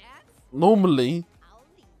want to dance? normally, I'll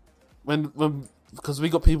lead. when because we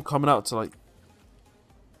got people coming out to like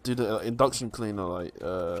do the induction cleaner, like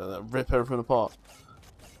rip everything apart.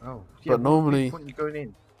 Oh, But normally- When you going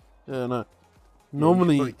in? Yeah, no. Yeah, you should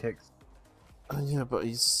Normally, probably text. yeah, but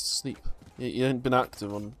he's asleep. He ain't been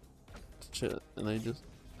active on shit in ages.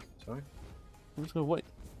 Sorry. I'm just gonna wait.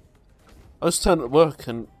 I just turn at work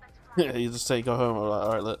and yeah, you just say go home. I'm like,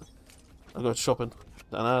 alright, look, I go shopping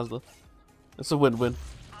down Asda. It's a win-win.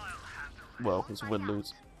 Well, it's a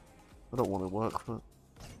win-lose. I don't want to work, but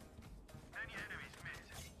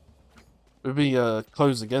we'll be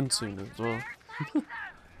closed again soon as well.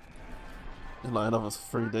 In like another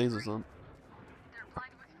 3 days or something.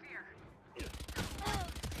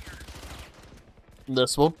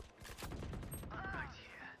 This one.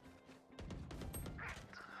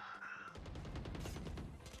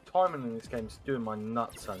 Timing in this game is doing my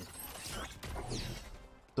nuts, son.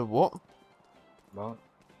 The what? What?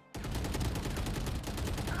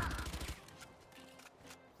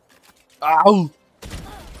 Ow!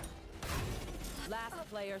 Last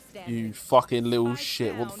player standing. You fucking little Spike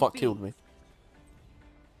shit. What the down fuck B. killed me?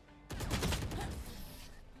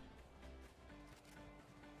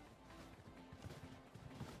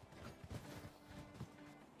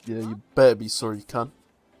 Yeah, you better be sorry you can.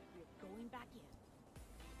 Going back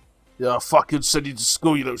in. Yeah, I fucking send you to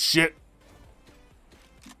school, you little shit.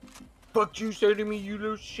 Fuck you, say to me, you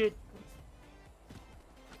little shit.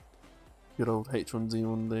 Good old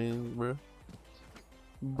H1Z1 day, bruh.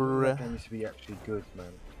 That Bruh. game used to be actually good,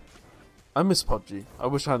 man. I miss PUBG. I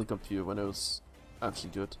wish I had a computer when it was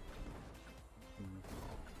actually good.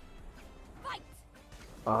 Fight!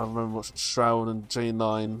 I remember watching Shroud and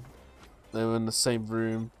J9. They were in the same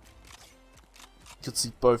room. You could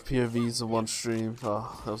see both POVs in one stream.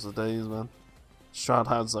 Oh, those were the days, man. Shroud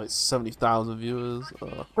had like 70,000 viewers.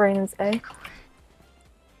 Oh. Brain's A.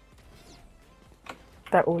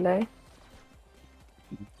 They're all A.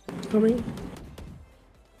 Coming.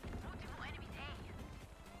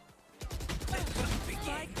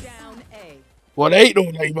 Spike down A. What ain't no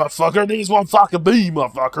name, motherfucker? There's one fucking B,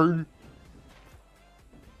 motherfucker.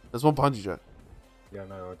 There's one behind you, Jack. Yeah,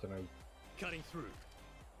 no, I don't know. Cutting through.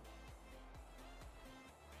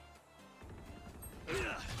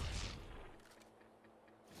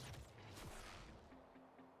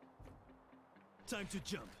 Time to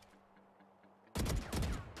jump.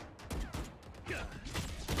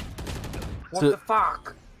 What So- the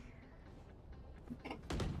fuck?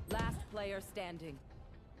 Last player standing.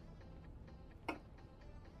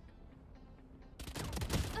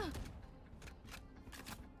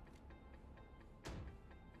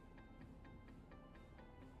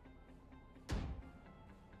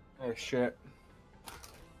 Oh shit.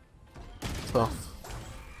 Tough.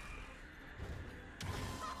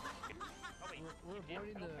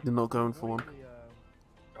 You're not going for one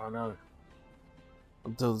I know.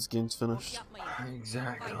 until this game's finished. Got my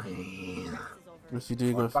Exactly. This is over. If you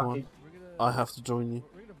do go for one, I have to join you.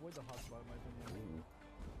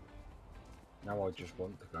 Now I just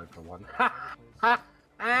want to go for one.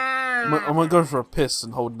 I might go for a piss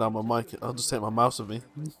and hold down my mic. I'll just take my mouse with me.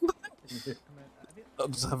 I'll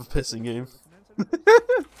just have a pissing game.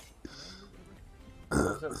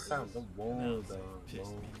 That sounds a wall down.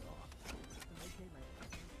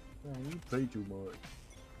 Yeah, you play too much.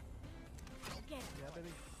 Get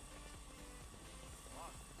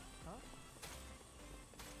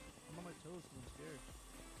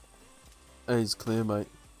it. A's clear, mate.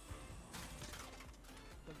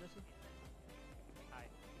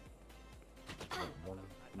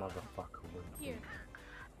 motherfucker. Here.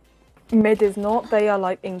 Mid is not. They are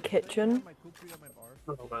like in kitchen. I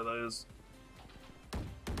don't know where that is.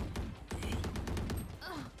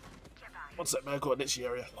 One sec, man. I've got an itchy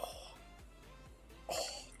area. Oh.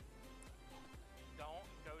 Don't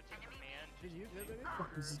go to command. What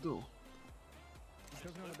is this door?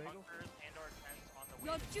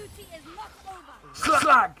 Your duty is not over.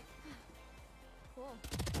 Slag! Cool.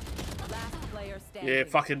 Last player standing. Yeah,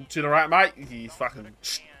 fucking to the right, mate. You fucking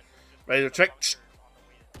ready to check.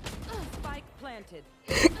 Spike planted.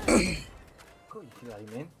 God, you can aim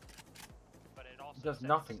in. But it also It does says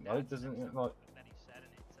nothing though. It spot doesn't zones look like. that he said,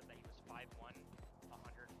 and it said that he was 5'1",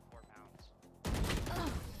 104 pounds. I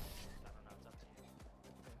don't know, it's up to you.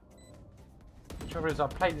 The trouble is, I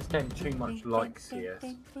play this game too much like CS.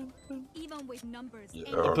 Even with numbers, I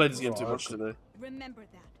anything played this game too much today. remember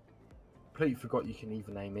that. Completely forgot you can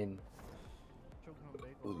even aim in.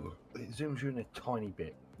 It zooms you in a tiny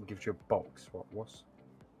bit and gives you a box. What's?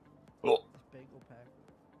 Oh.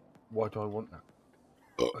 Why do I want that?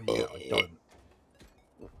 Oh yeah, I don't.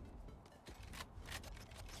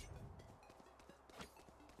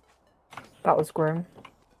 That was grim.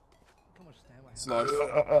 It's life.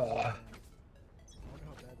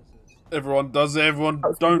 Everyone does it, everyone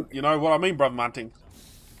don't. You know what I mean, brother Manting?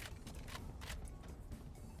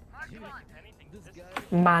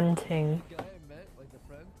 Manting.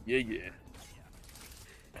 Yeah, yeah.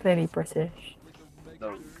 Clearly British.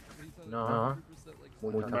 No. No.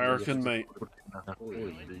 American, mate.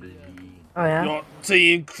 Oh yeah? Not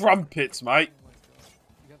tea and crumpets, mate.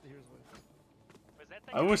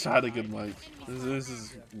 I wish I had a good mic. This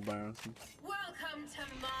is embarrassing. Welcome to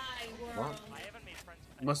my world. What?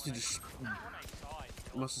 Must have just.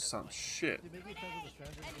 Must have sounded shit.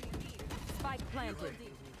 Spike planted.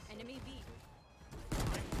 Enemy B.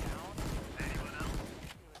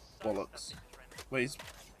 Bollocks. Wait, he's...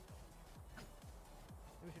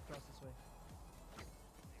 We should cross this way.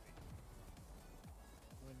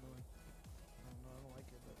 No, I don't like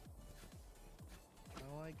it, but I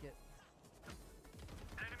don't like it.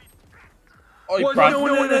 Oi, What Brad. are you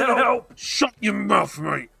doing in hell? Shut your mouth,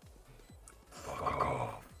 mate. Fuck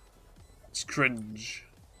off. It's cringe.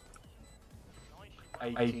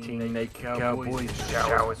 18 naked cowboys,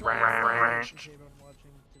 showers ranch.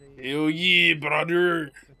 Hell yeah,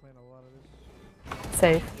 brother.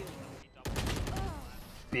 Safe.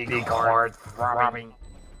 Big hard throbbing.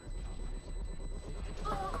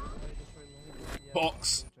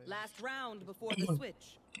 Box. Last round before the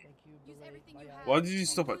switch. Use everything you have. Why did you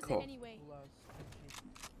stop at cop? Anyway.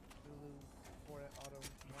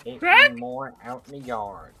 Get more out in the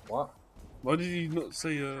yard. What? Why did you not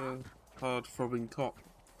say hard throbbing cock?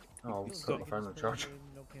 Oh, I've got my phone on charge.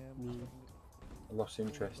 I lost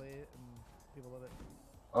interest.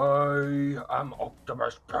 I am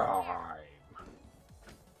Optimus Prime.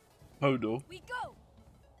 Hodor. We go.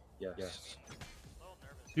 Yes.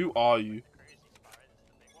 Who are you?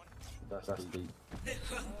 That's the. The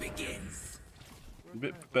hunt begins. You're a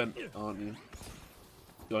bit bent, aren't you?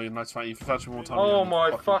 You're nice, mate. You've had more time. Oh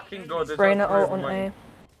my fucking god! there's Reyna like ult on three A.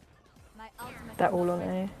 They're all on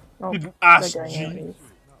A. Oh, You ass they're going G.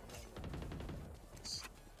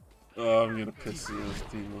 A. Oh, I'm gonna piss you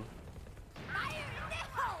off, Timo.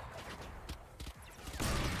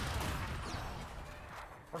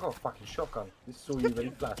 I got a fucking shotgun. This is all you really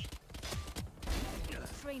flash.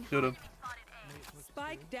 Shoot him.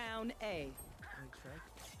 Spike down A.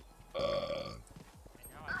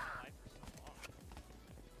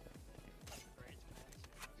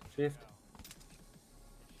 Shift.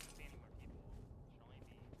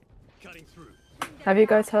 Cutting through. Have you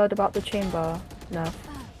guys heard about the chamber? No.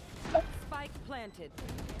 Spike planted.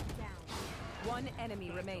 One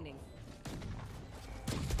enemy remaining.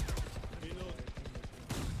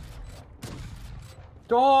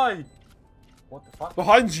 Die! What the fuck?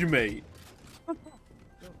 Behind you, mate.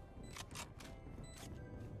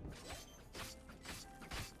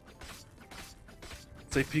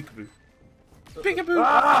 Say peekaboo. Peekaboo!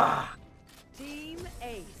 Ah! Team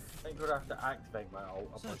Ace. I think we'd have to activate my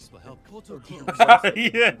ult. Thanks for help. Portal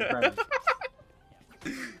Yeah.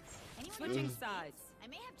 Switching sides. I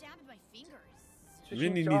may have jammed my fingers. You really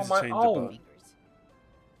need Oh, to my change the ult. button.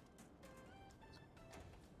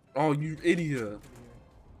 Oh, you idiot.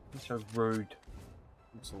 You're so rude.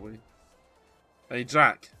 I'm sorry. Hey,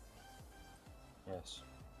 Jack. Yes.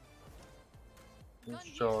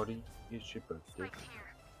 Sorry, it's your birthday.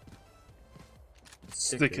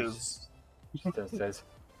 Stickers. That says.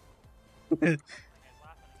 I'm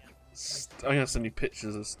gonna send you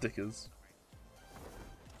pictures of stickers.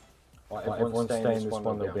 Right, everyone's staying in this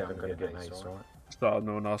one, they'll be able to get an ace, alright? Oh,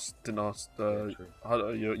 no one asked, didn't ask.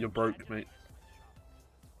 You're broke, mate.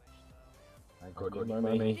 I got your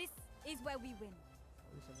money. This is where we win.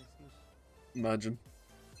 Imagine.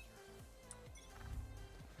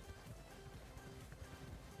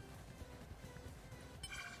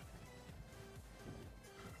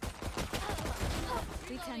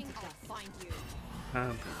 Pretend to find you.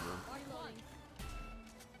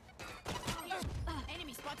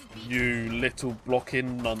 Enemy spotted B. You little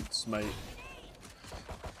blocking nunts, mate.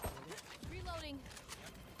 Reloading.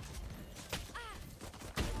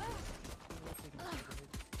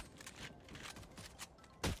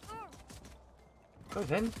 Go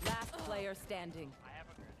then. Last player standing.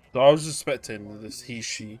 So I was expecting this he,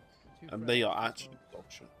 she, and they are actually dog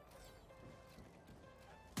shit.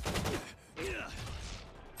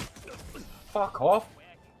 Fuck off.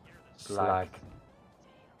 Slag.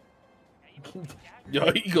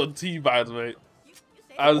 Yo, he got teabagged, mate.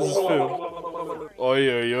 How does this feel? Oi,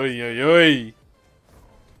 oi, oi, oi, oi.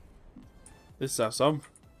 This is some.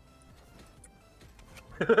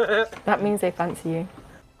 That means they fancy you.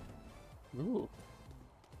 Ooh.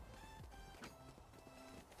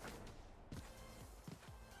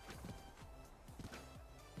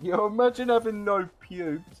 Yo, imagine having no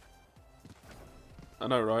pubes. I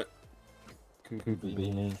know, right? Could be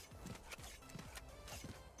me.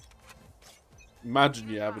 Imagine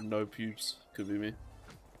you having no pubes. Could be me.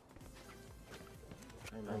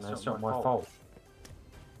 And that's not my fault.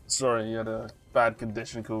 Sorry, you had a bad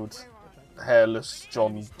condition called hairless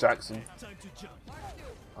John Jackson.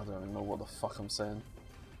 I don't even know what the fuck I'm saying.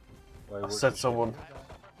 I said someone.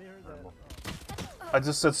 I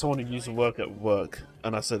just said someone who used to work at work,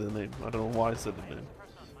 and I said the name. I don't know why I said the name.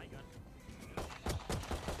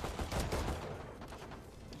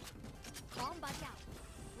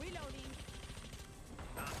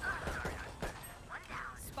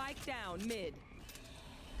 Spike down mid.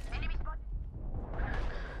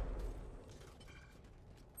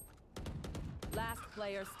 Last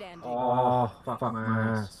player standing. Oh, fuck my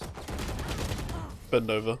ass. Bend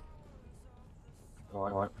over.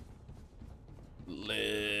 Right.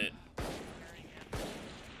 Lit.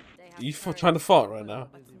 Are you trying to fart right now?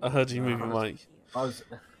 I heard you move your mic. I was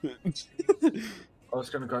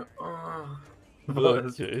gonna go.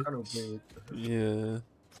 Okay. Kind of weird. Yeah.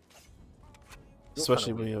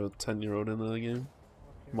 Especially when you have a 10-year-old in the game.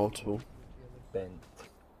 Multiple. Bent.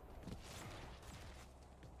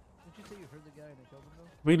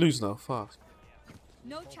 We lose now, fuck.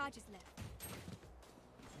 No charges left.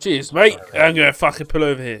 Cheers, mate. I'm gonna fucking pull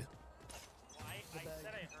over here.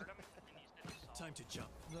 Time to jump.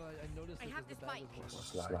 No, I noticed I have this bike.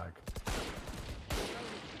 Slag.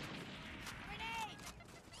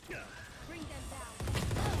 Bring them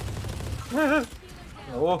down.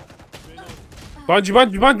 Oh. Bind you.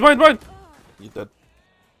 You dead.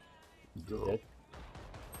 You're dead.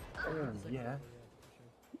 Yeah.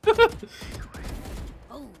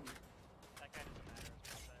 Oh.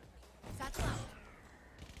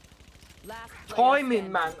 Last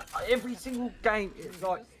Timing, man. Every single game is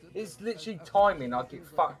like, it's literally timing. I get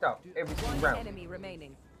fucked up every single round. Enemy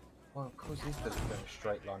remaining. Well, because this doesn't go in a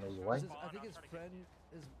straight line all the way. I think his friend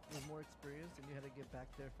is more experienced and you had to get back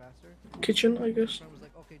there faster. Kitchen, I guess. His friend was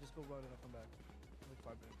like, okay, just go run and I'll come back. Like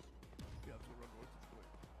 5 minutes. You have to run north.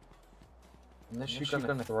 Unless you're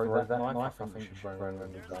gonna throw that knife, I think you should run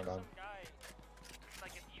and do that.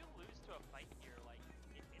 Like, if you lose to a fight here, like,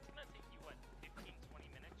 it's gonna take you, what, 15,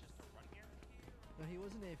 20 minutes just to run here? No, he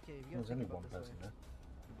wasn't AFK. You There's gotta only think one about this person way.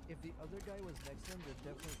 there. If the other guy was next to him, they're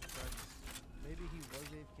definitely friends. Maybe he was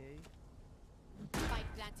AFK,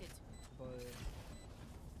 Spike planted. but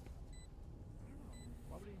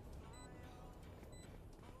why would he?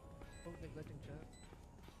 Oh, neglecting chat.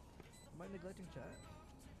 Am I neglecting chat?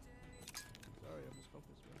 Sorry, I'm just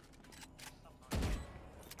focused, man.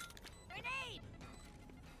 Grenade!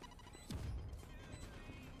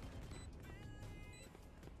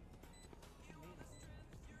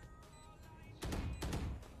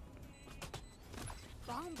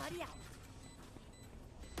 Bomb buddy out.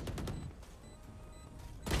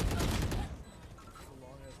 It's a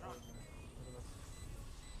long ass road, man. Look at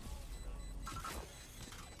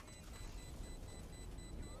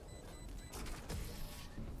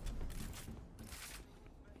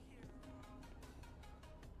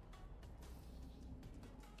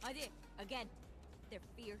I did. Again. Their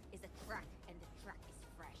fear is a track, and the track is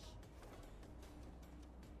fresh.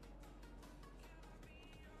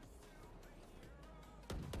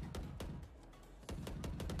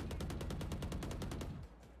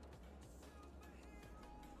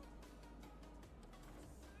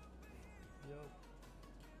 Yo.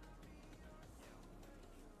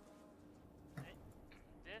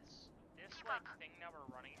 like thing now we're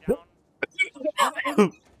running down.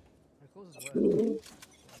 My clothes is wet.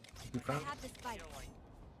 I have the spike.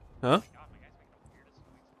 Huh? God, my guy's making the weirdest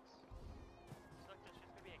noises. Looks like there's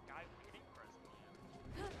just gonna be a guy waiting for us at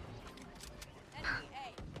the end. Enemy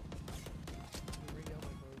A. Bring down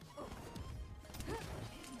my clothes.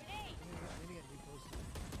 Grenade. We need to get new clothes.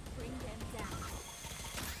 Bring them down.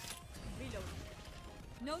 Reload.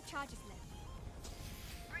 No charges left.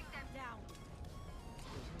 Bring them down.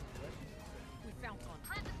 We found one.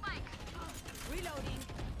 Plant the spike. Reloading.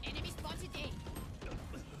 Enemy spotted A.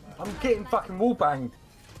 I'm getting fucking wall banged.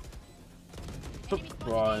 Stop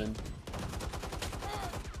crying.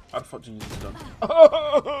 How the fuck do you use this gun? You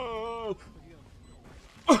know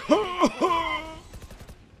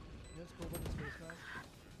what's cool about this face mask?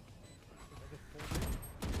 It's like a full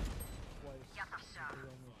twice. Put it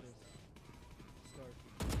on with this scarf.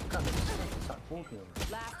 God, it's like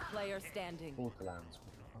Borderlands. Last player standing. Borderlands.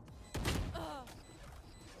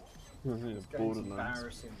 Borderlands.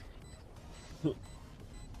 Embarrassing.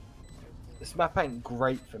 This map ain't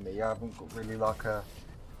great for me. I haven't got really like a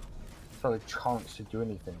solid chance to do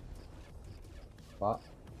anything. But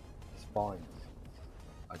it's fine.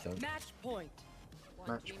 I don't. Match point.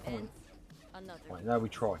 Match point. Another. Right, now we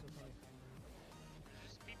try.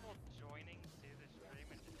 Just people joining to the stream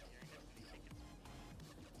and just hearing this and they think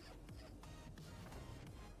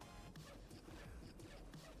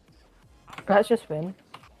it's Let's just win.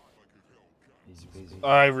 Easy peasy.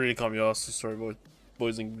 I really can't be asked. Sorry,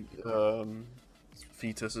 boys and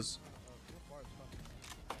fetuses.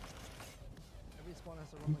 Every spawn has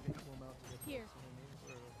to run like a equal amount to get Here. close, you know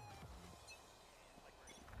what I mean?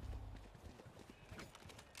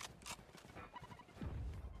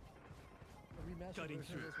 A remastered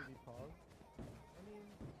version of this would be Pog. I mean,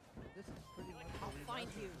 this is pretty much I'll find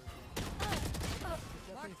you. It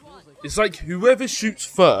definitely feels like It's like whoever shoots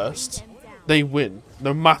first, they win,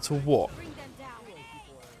 no matter what. Bring them down.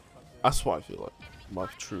 That's what I feel like. My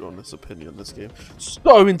true honest opinion on this game.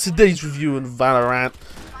 So in today's review in Valorant,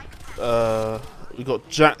 we got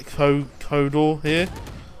Jack Codor here.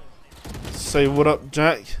 Say what up,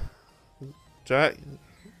 Jack. Jack.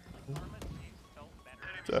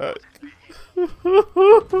 Jack.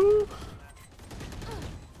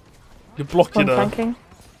 You're blocking One flanking.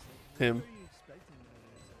 him.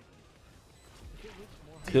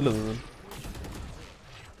 Killing them.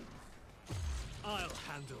 I'll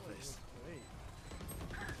handle this.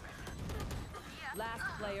 Last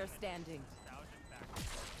player standing.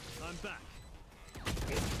 I'm back.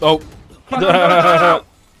 Oh.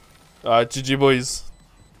 Alright, GG boys.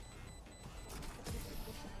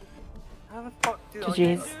 How the fuck did I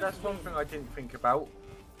GG's. get, that's one thing I didn't think about.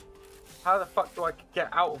 How the fuck do I get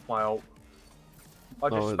out of my ult? I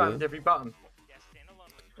just No spammed idea. every button.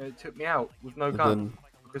 And it took me out with no And gun. then-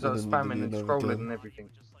 Because I was and then spamming and never scrolling did. and everything.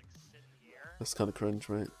 That's kind of cringe,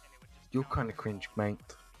 mate. You're kind of cringe, mate.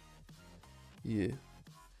 Yeah.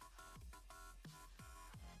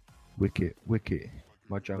 Wicket.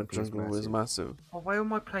 My The jungle, jungle is massive. Oh, why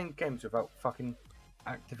am I playing games without fucking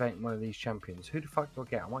activating one of these champions? Who the fuck do I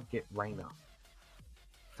get? I might get Reyna.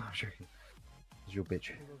 No, I'm joking. It's your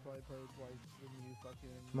bitch.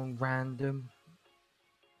 Come on, random.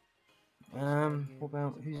 What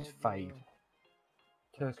about who's Fade?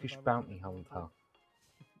 Turkish bounty hunter.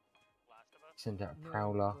 Send out a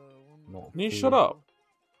prowler. Not. Can you fool. shut up?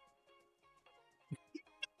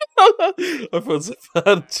 I felt so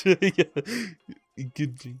bad, G. Yeah.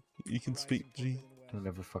 Good G. You can speak G. Don't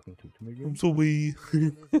ever fucking talk to me I'm again. sorry.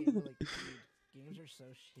 Games are so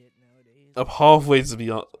shit nowadays. I'm halfway to be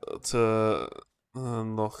to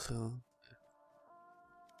unlock. I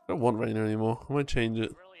don't want Reyna anymore. I might change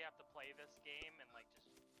it. You really have to play this game and like just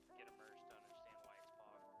get immersed to understand why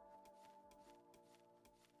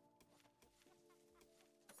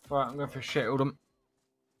it's Pog. Right, I'm going for shit, Oldham.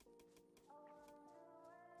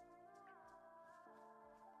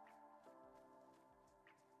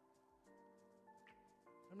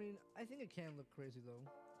 I mean, I think it can look crazy though.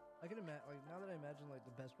 I can imagine, like, now that I imagine like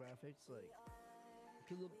the best graphics, like, it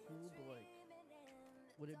could look cool, but like,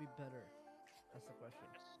 would it be better? That's the question.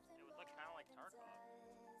 It would look kind of like Tarkov.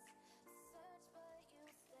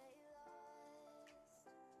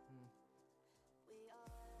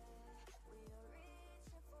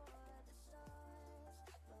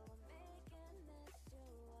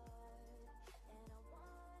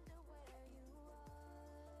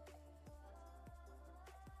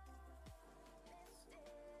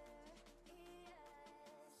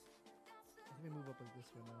 Let me move up like this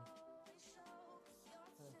way now.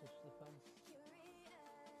 And touch the fence.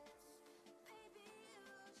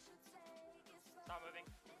 Stop moving.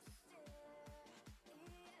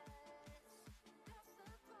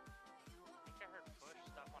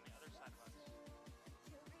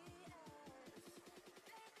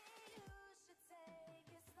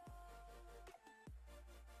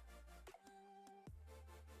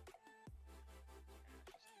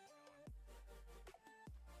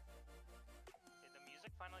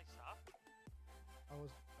 I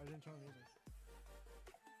didn't turn on music.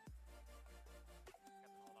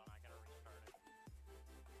 Hold on, I gotta restart it.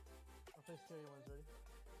 I'll play scary ones. Ready?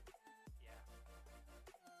 Yeah.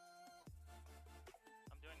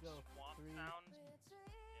 I'm doing Go. swamp 3, sounds.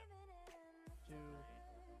 2, 1.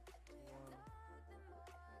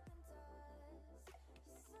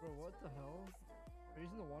 Bro, what the hell? Are you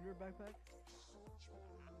using the Wanderer backpack?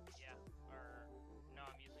 Yeah. Or no,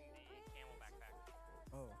 I'm using the camel backpack.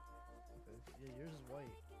 Oh. Okay. Yeah, yours is white.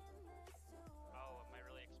 Oh, am I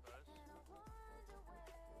really exposed?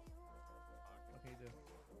 What can you do?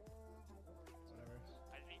 Whatever.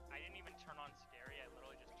 I didn't even turn on scary. I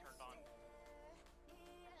literally just turned on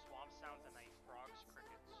swamp sounds and night frogs,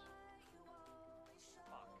 crickets.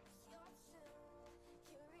 Fuck.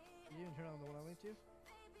 You didn't turn on the one I linked you?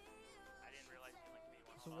 I didn't realize you linked me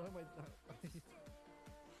one. So what am I?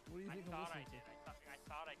 What do you think I'm thought I listening did. I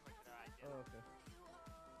thought I clicked it. I did. to? Oh, okay.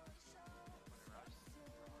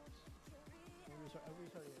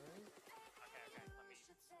 Restart it, right? Okay. Let me.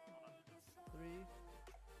 Hold on. 3,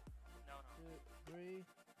 No. 2, 3,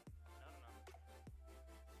 No.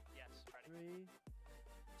 Yes, ready.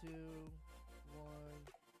 3, 2, 1.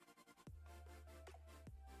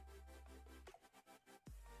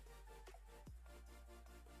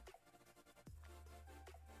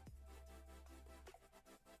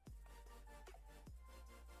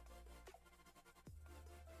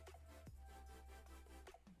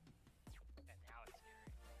 And now it's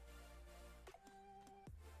scary.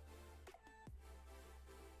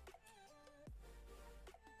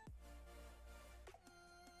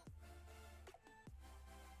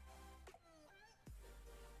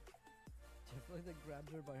 Do you feel like they grabbed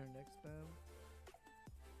her by her neck spam?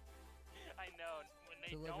 I know. When they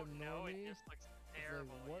To, like, don't ignore know, me? it just looks It's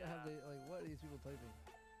terrible. like, what yeah. have they, like, what are these people typing?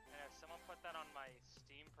 And if someone put that on my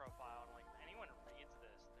Steam profile, and like anyone reads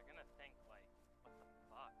this, they're gonna think like, what the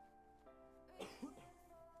fuck?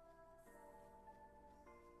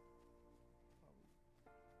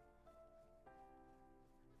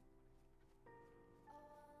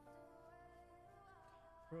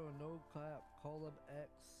 Bro, no clap. Call up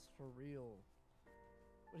X for real.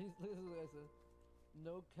 What he's this is what I said.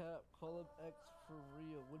 No cap. Call up X for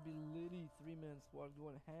real. Would be Liddy 3-man squad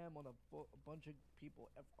going ham on a bunch of people.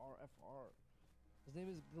 FR. His name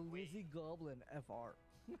is Glizzy Goblin FR.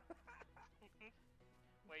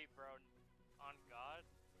 Wait, bro. On God,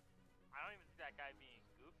 I don't even see that guy being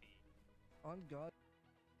goofy. On God.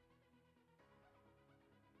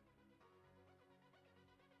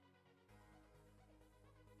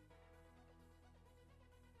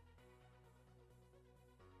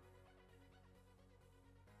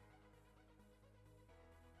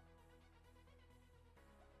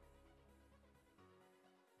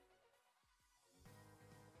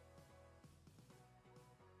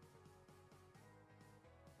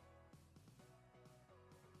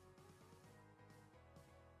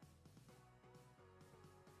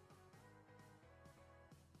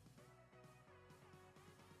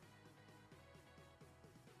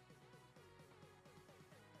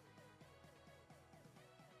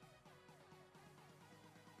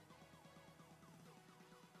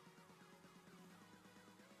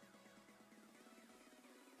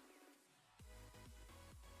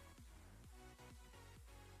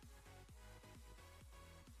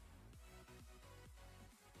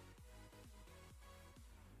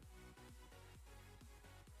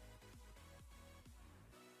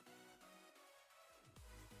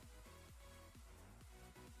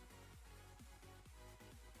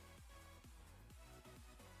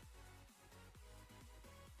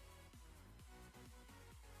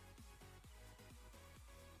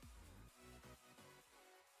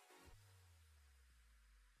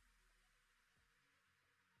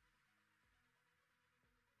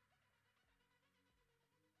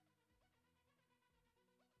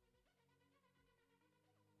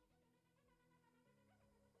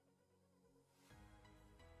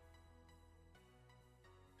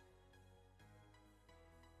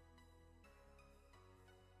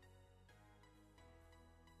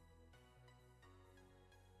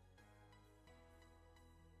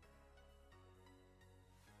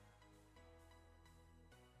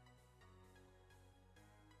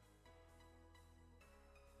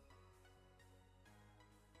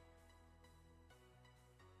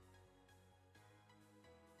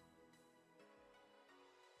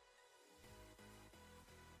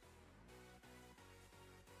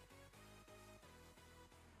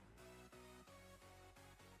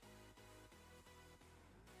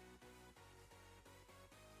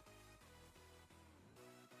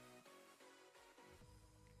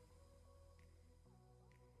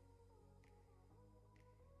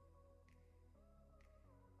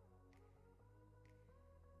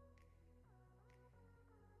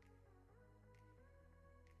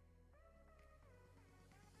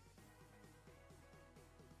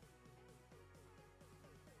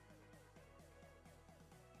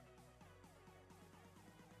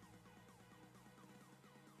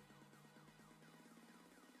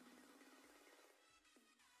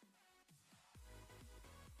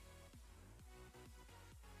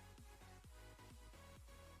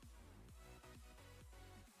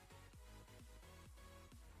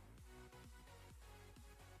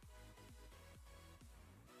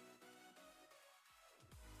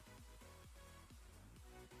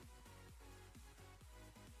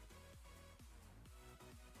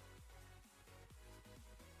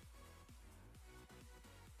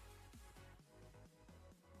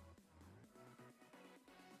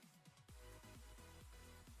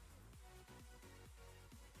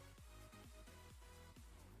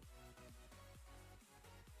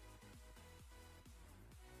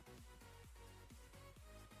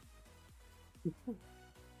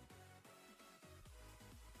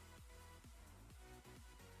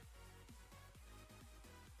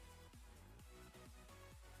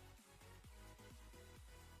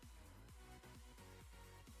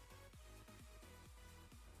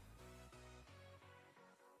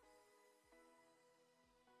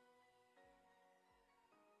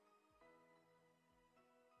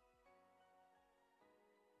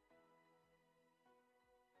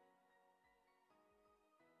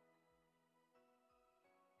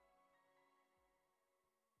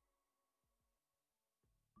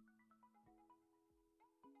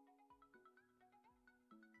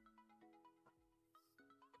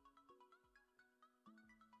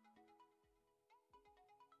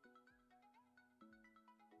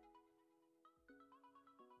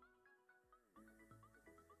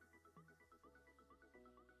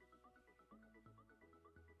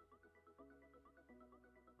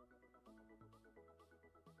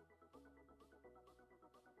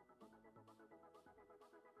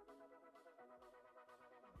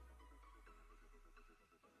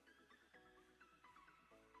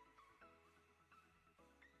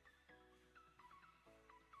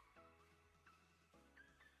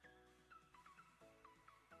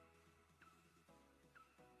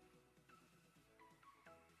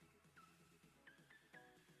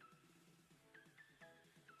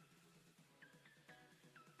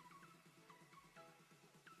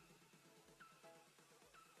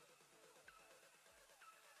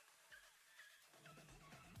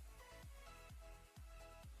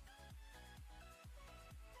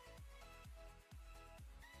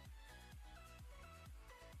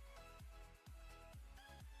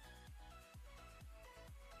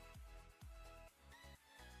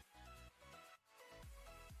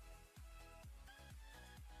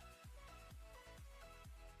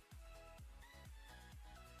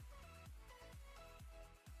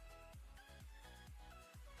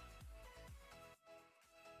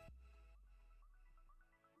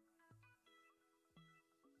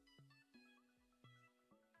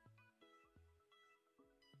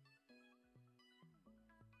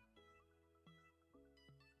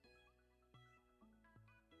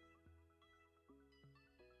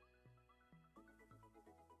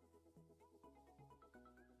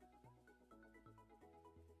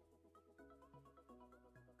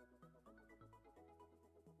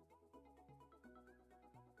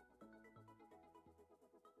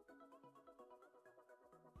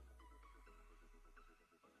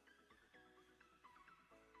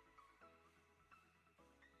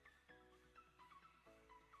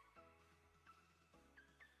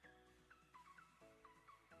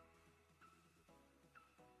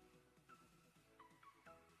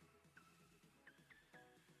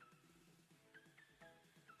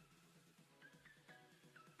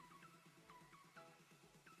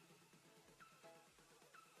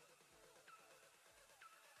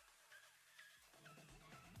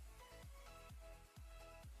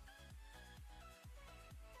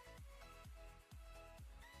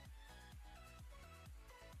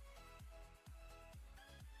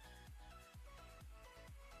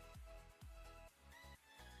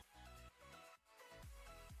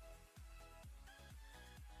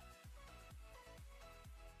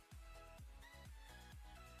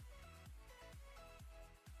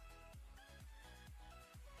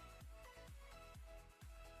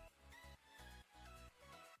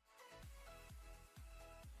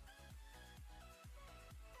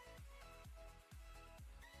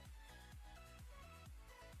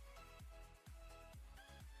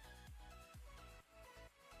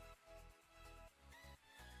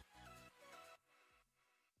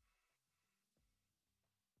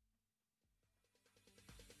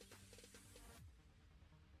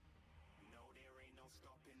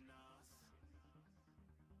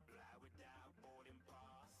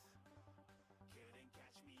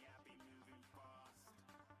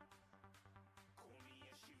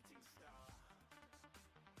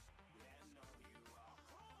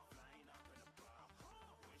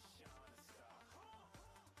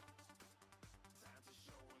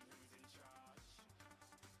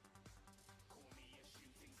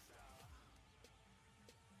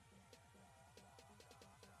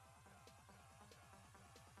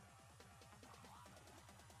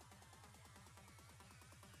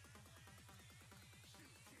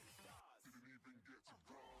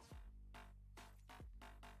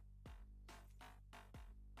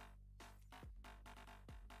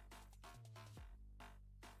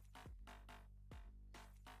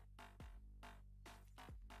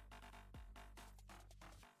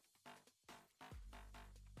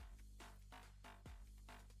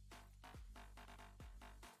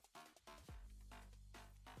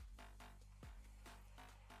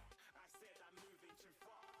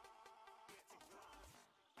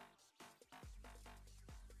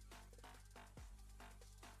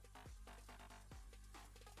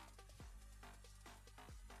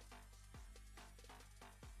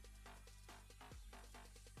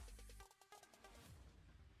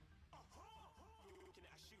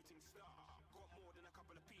 star. Got more than a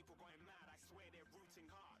couple of people going mad, I swear they're rooting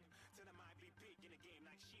hard. Tell them I'd be big in the game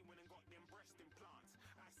like she went and got them breast implants.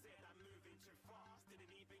 I said I'm moving too fast,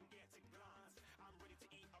 didn't even get a glance. I'm ready to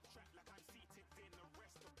eat up track like I'm seated in a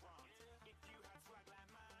restaurant. If you had swag like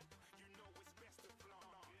mine, you know it's best to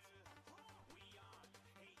flaunt. We aren't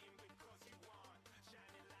hating because you aren't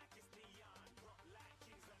shining like it's neon, rock like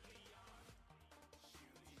kings of Leon.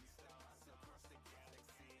 Shooting stars across the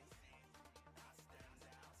galaxy. I stand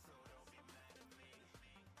out, so don't be mad at me.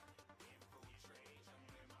 Infiltrate, I'm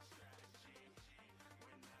with my strategy.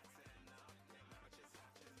 When I turn up, then I just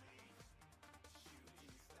have to leave.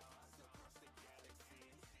 Shooting stars across the galaxy.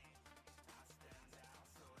 I stand out,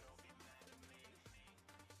 so don't be mad at me.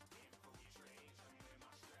 Infiltrate, I'm with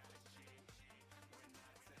my strategy. When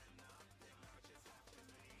I turn up, then I just have to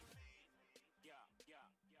leave. Yeah,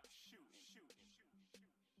 shooting.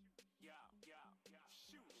 Yeah,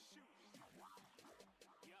 shooting.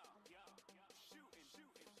 Yeah,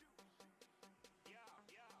 shooting. Yeah,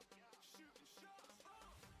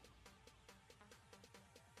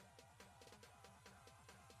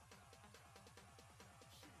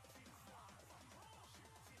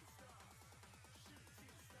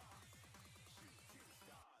 shooting shots. Shooting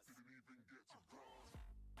stars. Didn't even get to cross.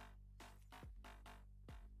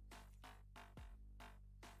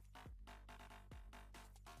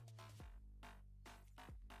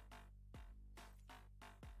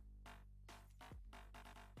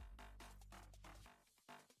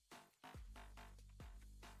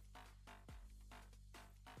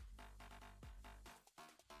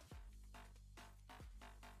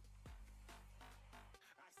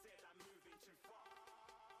 I said I'm moving too far.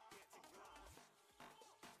 Get to glass.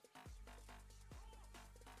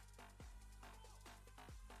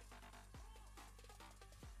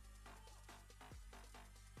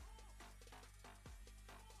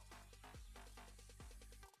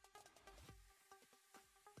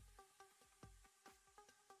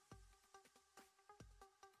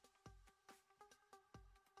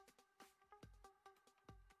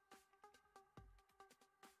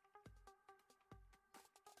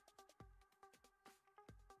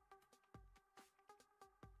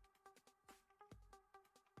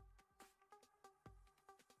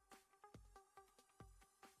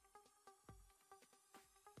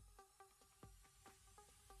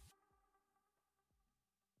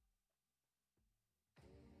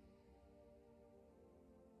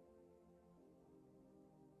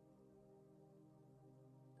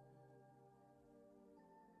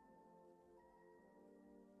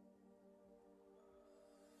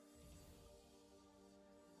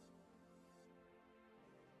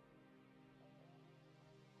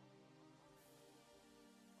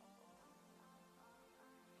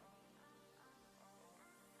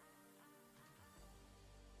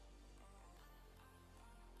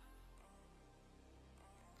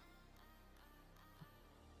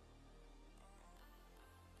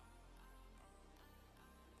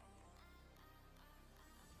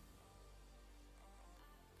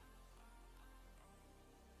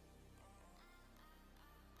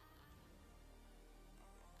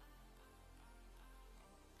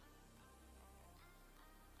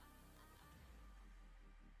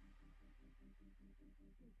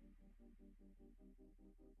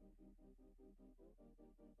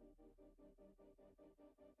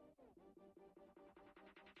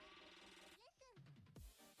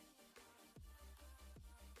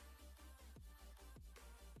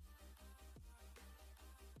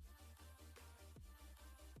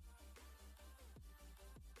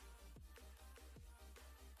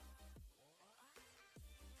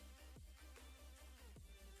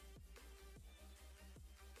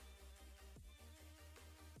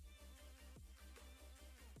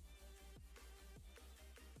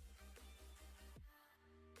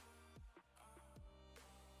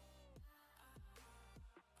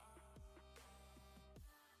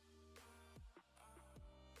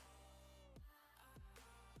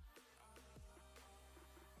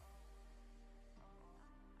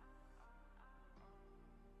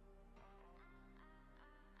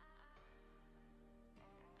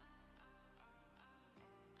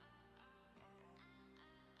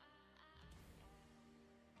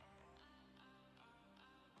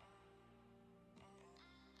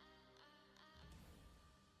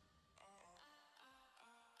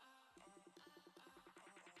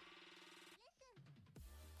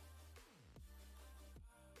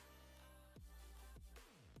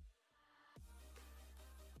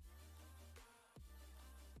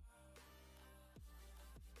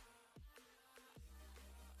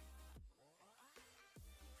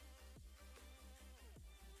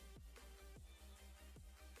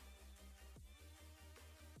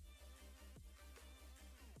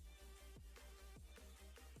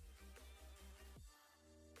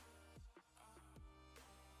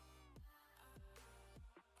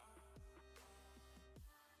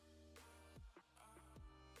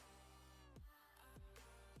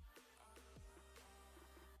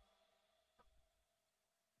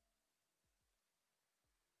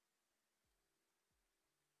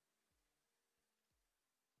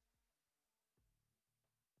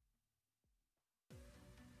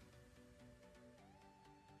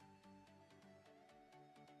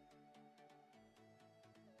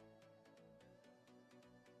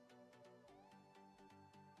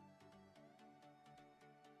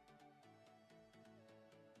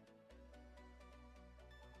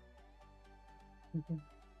 Wait.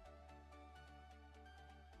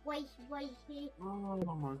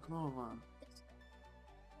 Oh my god.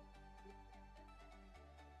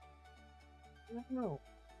 No,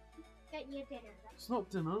 Get your dinner. it's not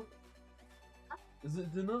dinner. Is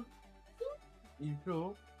it dinner? You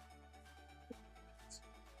sure?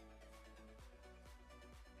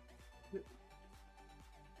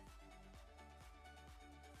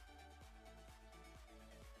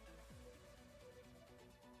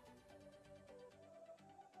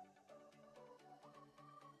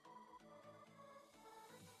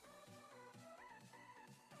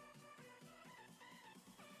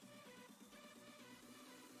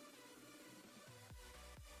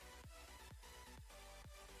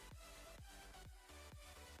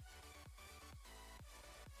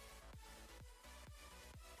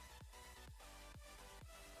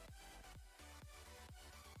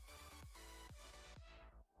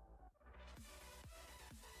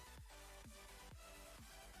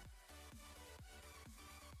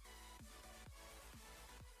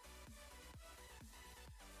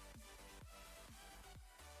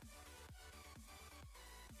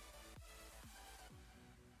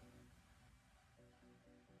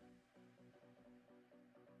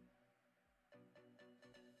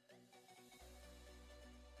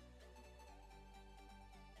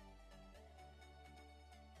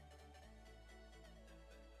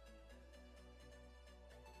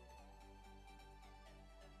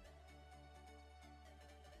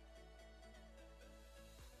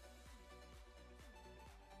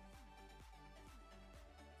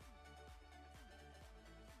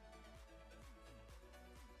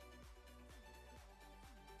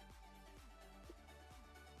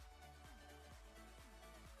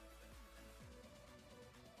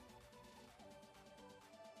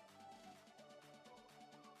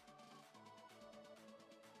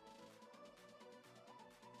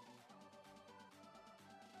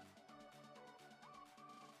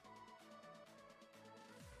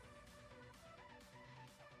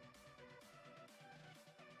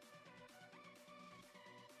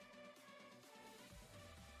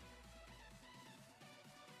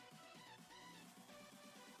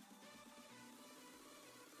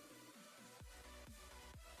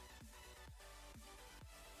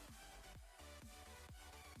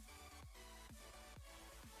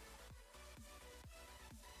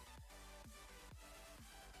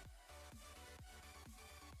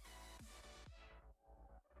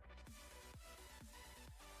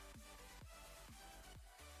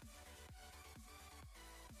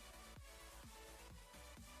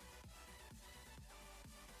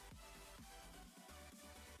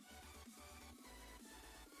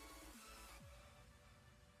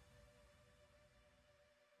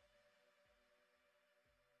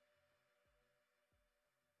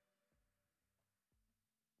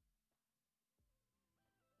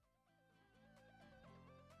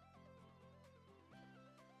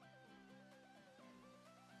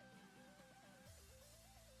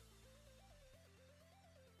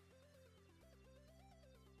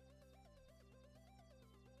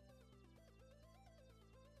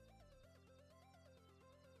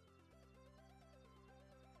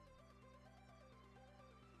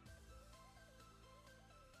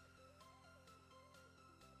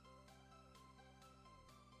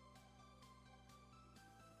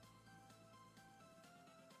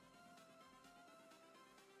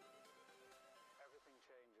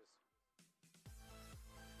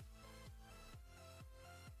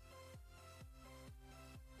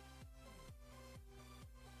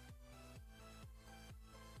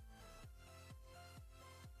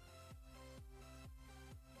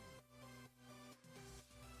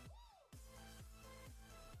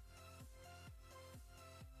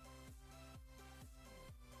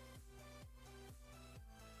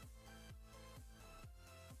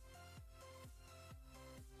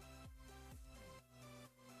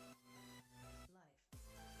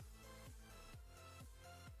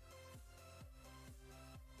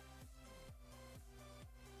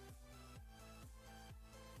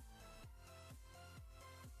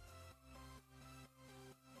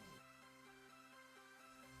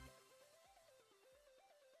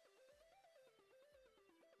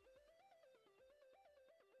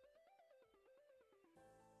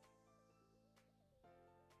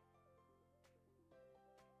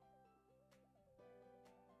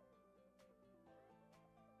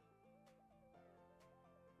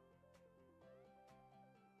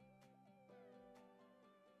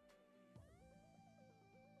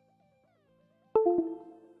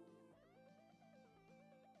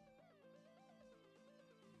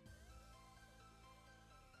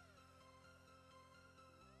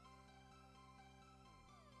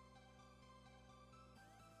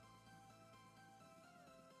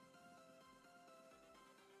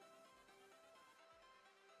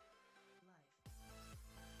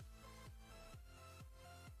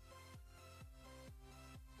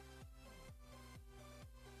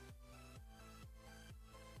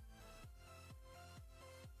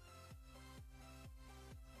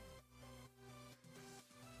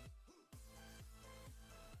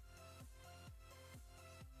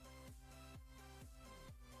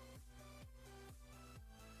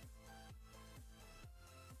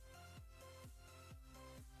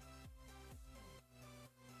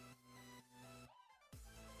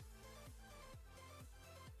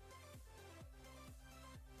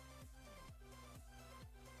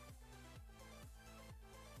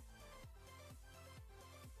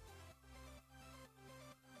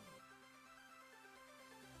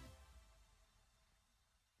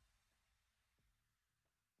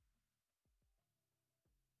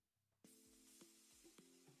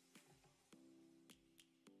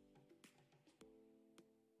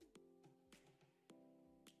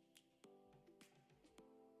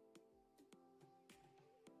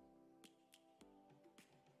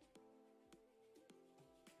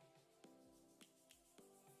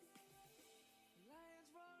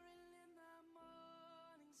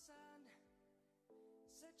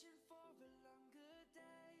 searching for a longer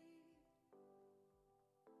day.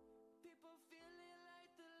 People feeling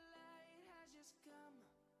like the light has just come.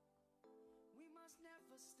 We must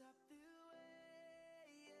never stop the way,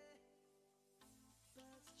 yeah.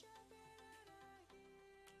 Birds jumping and I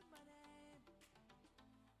hear my name,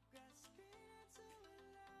 grasping into a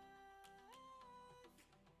life.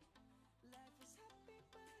 Life is happy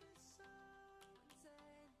but it's so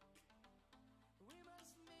insane. We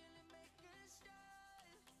must merely make a start.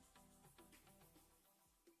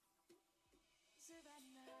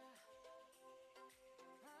 Savannah,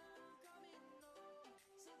 I'm coming home.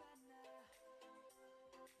 Savannah,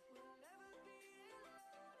 we'll never be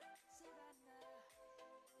alone. Savannah,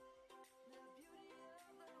 the beauty of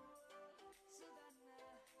the world.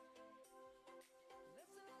 Savannah,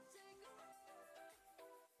 let's all take a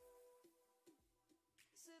walk.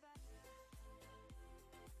 Savannah.